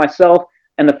space between myself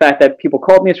and the fact that people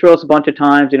called me a surrealist a bunch of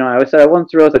times. I always said I wasn't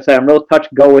surrealist. I said I'm real touch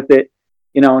go with it,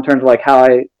 in terms of like how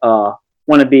I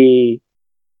want to be,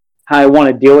 how I want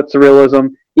to deal with surrealism.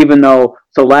 Even though,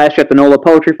 so last year at the NOLA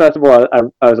Poetry Festival,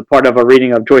 I was a part of a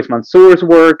reading of Joyce Mansour's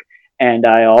work, and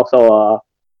I also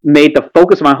made the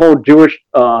focus of my whole Jewish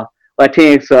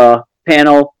Latinx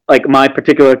panel, like my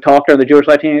particular talk during the Jewish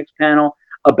Latinx panel,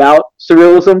 about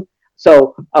surrealism.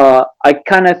 So I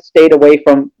kind of stayed away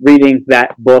from reading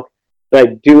that book, but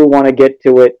I do want to get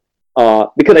to it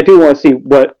because I do want to see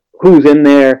who's in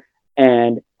there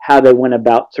and how they went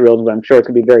about surrealism. I'm sure it's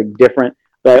going to be very different,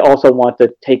 but I also want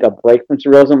to take a break from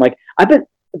surrealism. Like,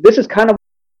 this is kind of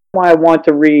why I want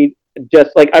to read,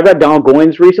 just like, I read Donald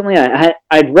Goines recently.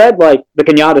 I'd read like the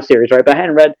Kenyatta series, right? But I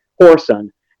hadn't read Whoreson.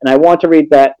 And I want to read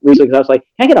that recently because I was like,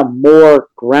 can I get a more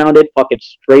grounded, fucking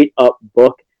straight up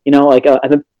book?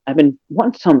 I've been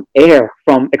wanting some air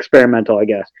from experimental, I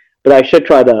guess. But I should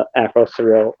try the Afro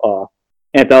Surreal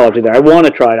anthology there. I want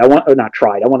to try it. Not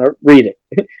try it. I want to read it.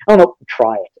 I want to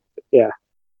try it. Yeah.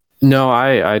 No,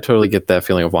 I totally get that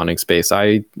feeling of wanting space.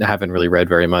 I haven't really read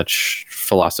very much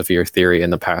philosophy or theory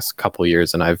in the past couple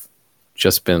years, and I've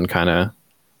just been kind of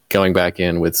going back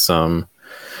in with some,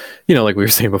 like we were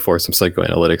saying before, some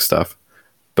psychoanalytic stuff.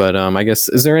 But I guess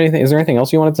is there anything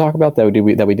else you wanted to talk about that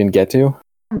we didn't get to?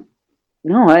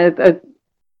 No, I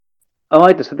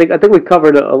like this. I think we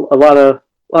covered a lot of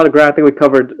ground. I think we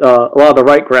covered a lot of the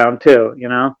right ground too.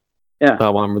 Yeah.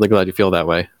 Well, I'm really glad you feel that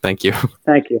way. Thank you.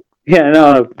 Thank you. Yeah,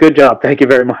 no, good job. Thank you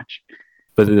very much.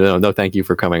 But no, thank you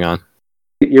for coming on.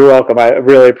 You're welcome. I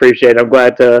really appreciate it. I'm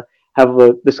glad to have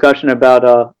a discussion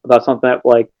about something that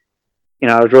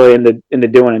I was really into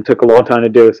doing and took a long time to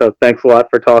do. So thanks a lot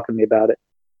for talking to me about it.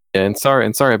 Yeah, and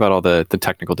sorry about all the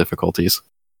technical difficulties.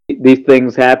 These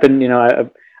things happen.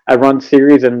 I run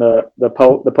series, and the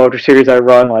poetry series I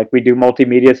run, like we do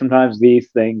multimedia sometimes. These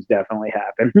things definitely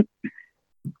happen.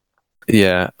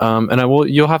 Yeah, and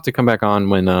you'll have to come back on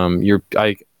when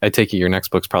I take it your next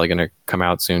book's probably going to come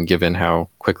out soon, given how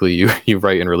quickly you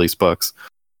write and release books.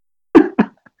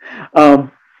 I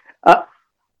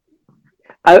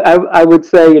would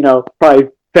say probably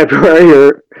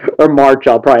February or March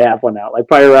I'll probably have one out. Like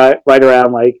probably right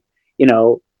around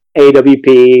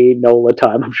AWP NOLA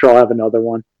time. I'm sure I'll have another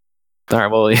one. All right.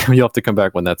 Well, you'll have to come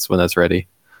back when that's ready.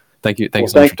 Thank you.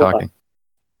 Thanks so much for talking.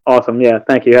 Awesome. Yeah.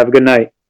 Thank you. Have a good night.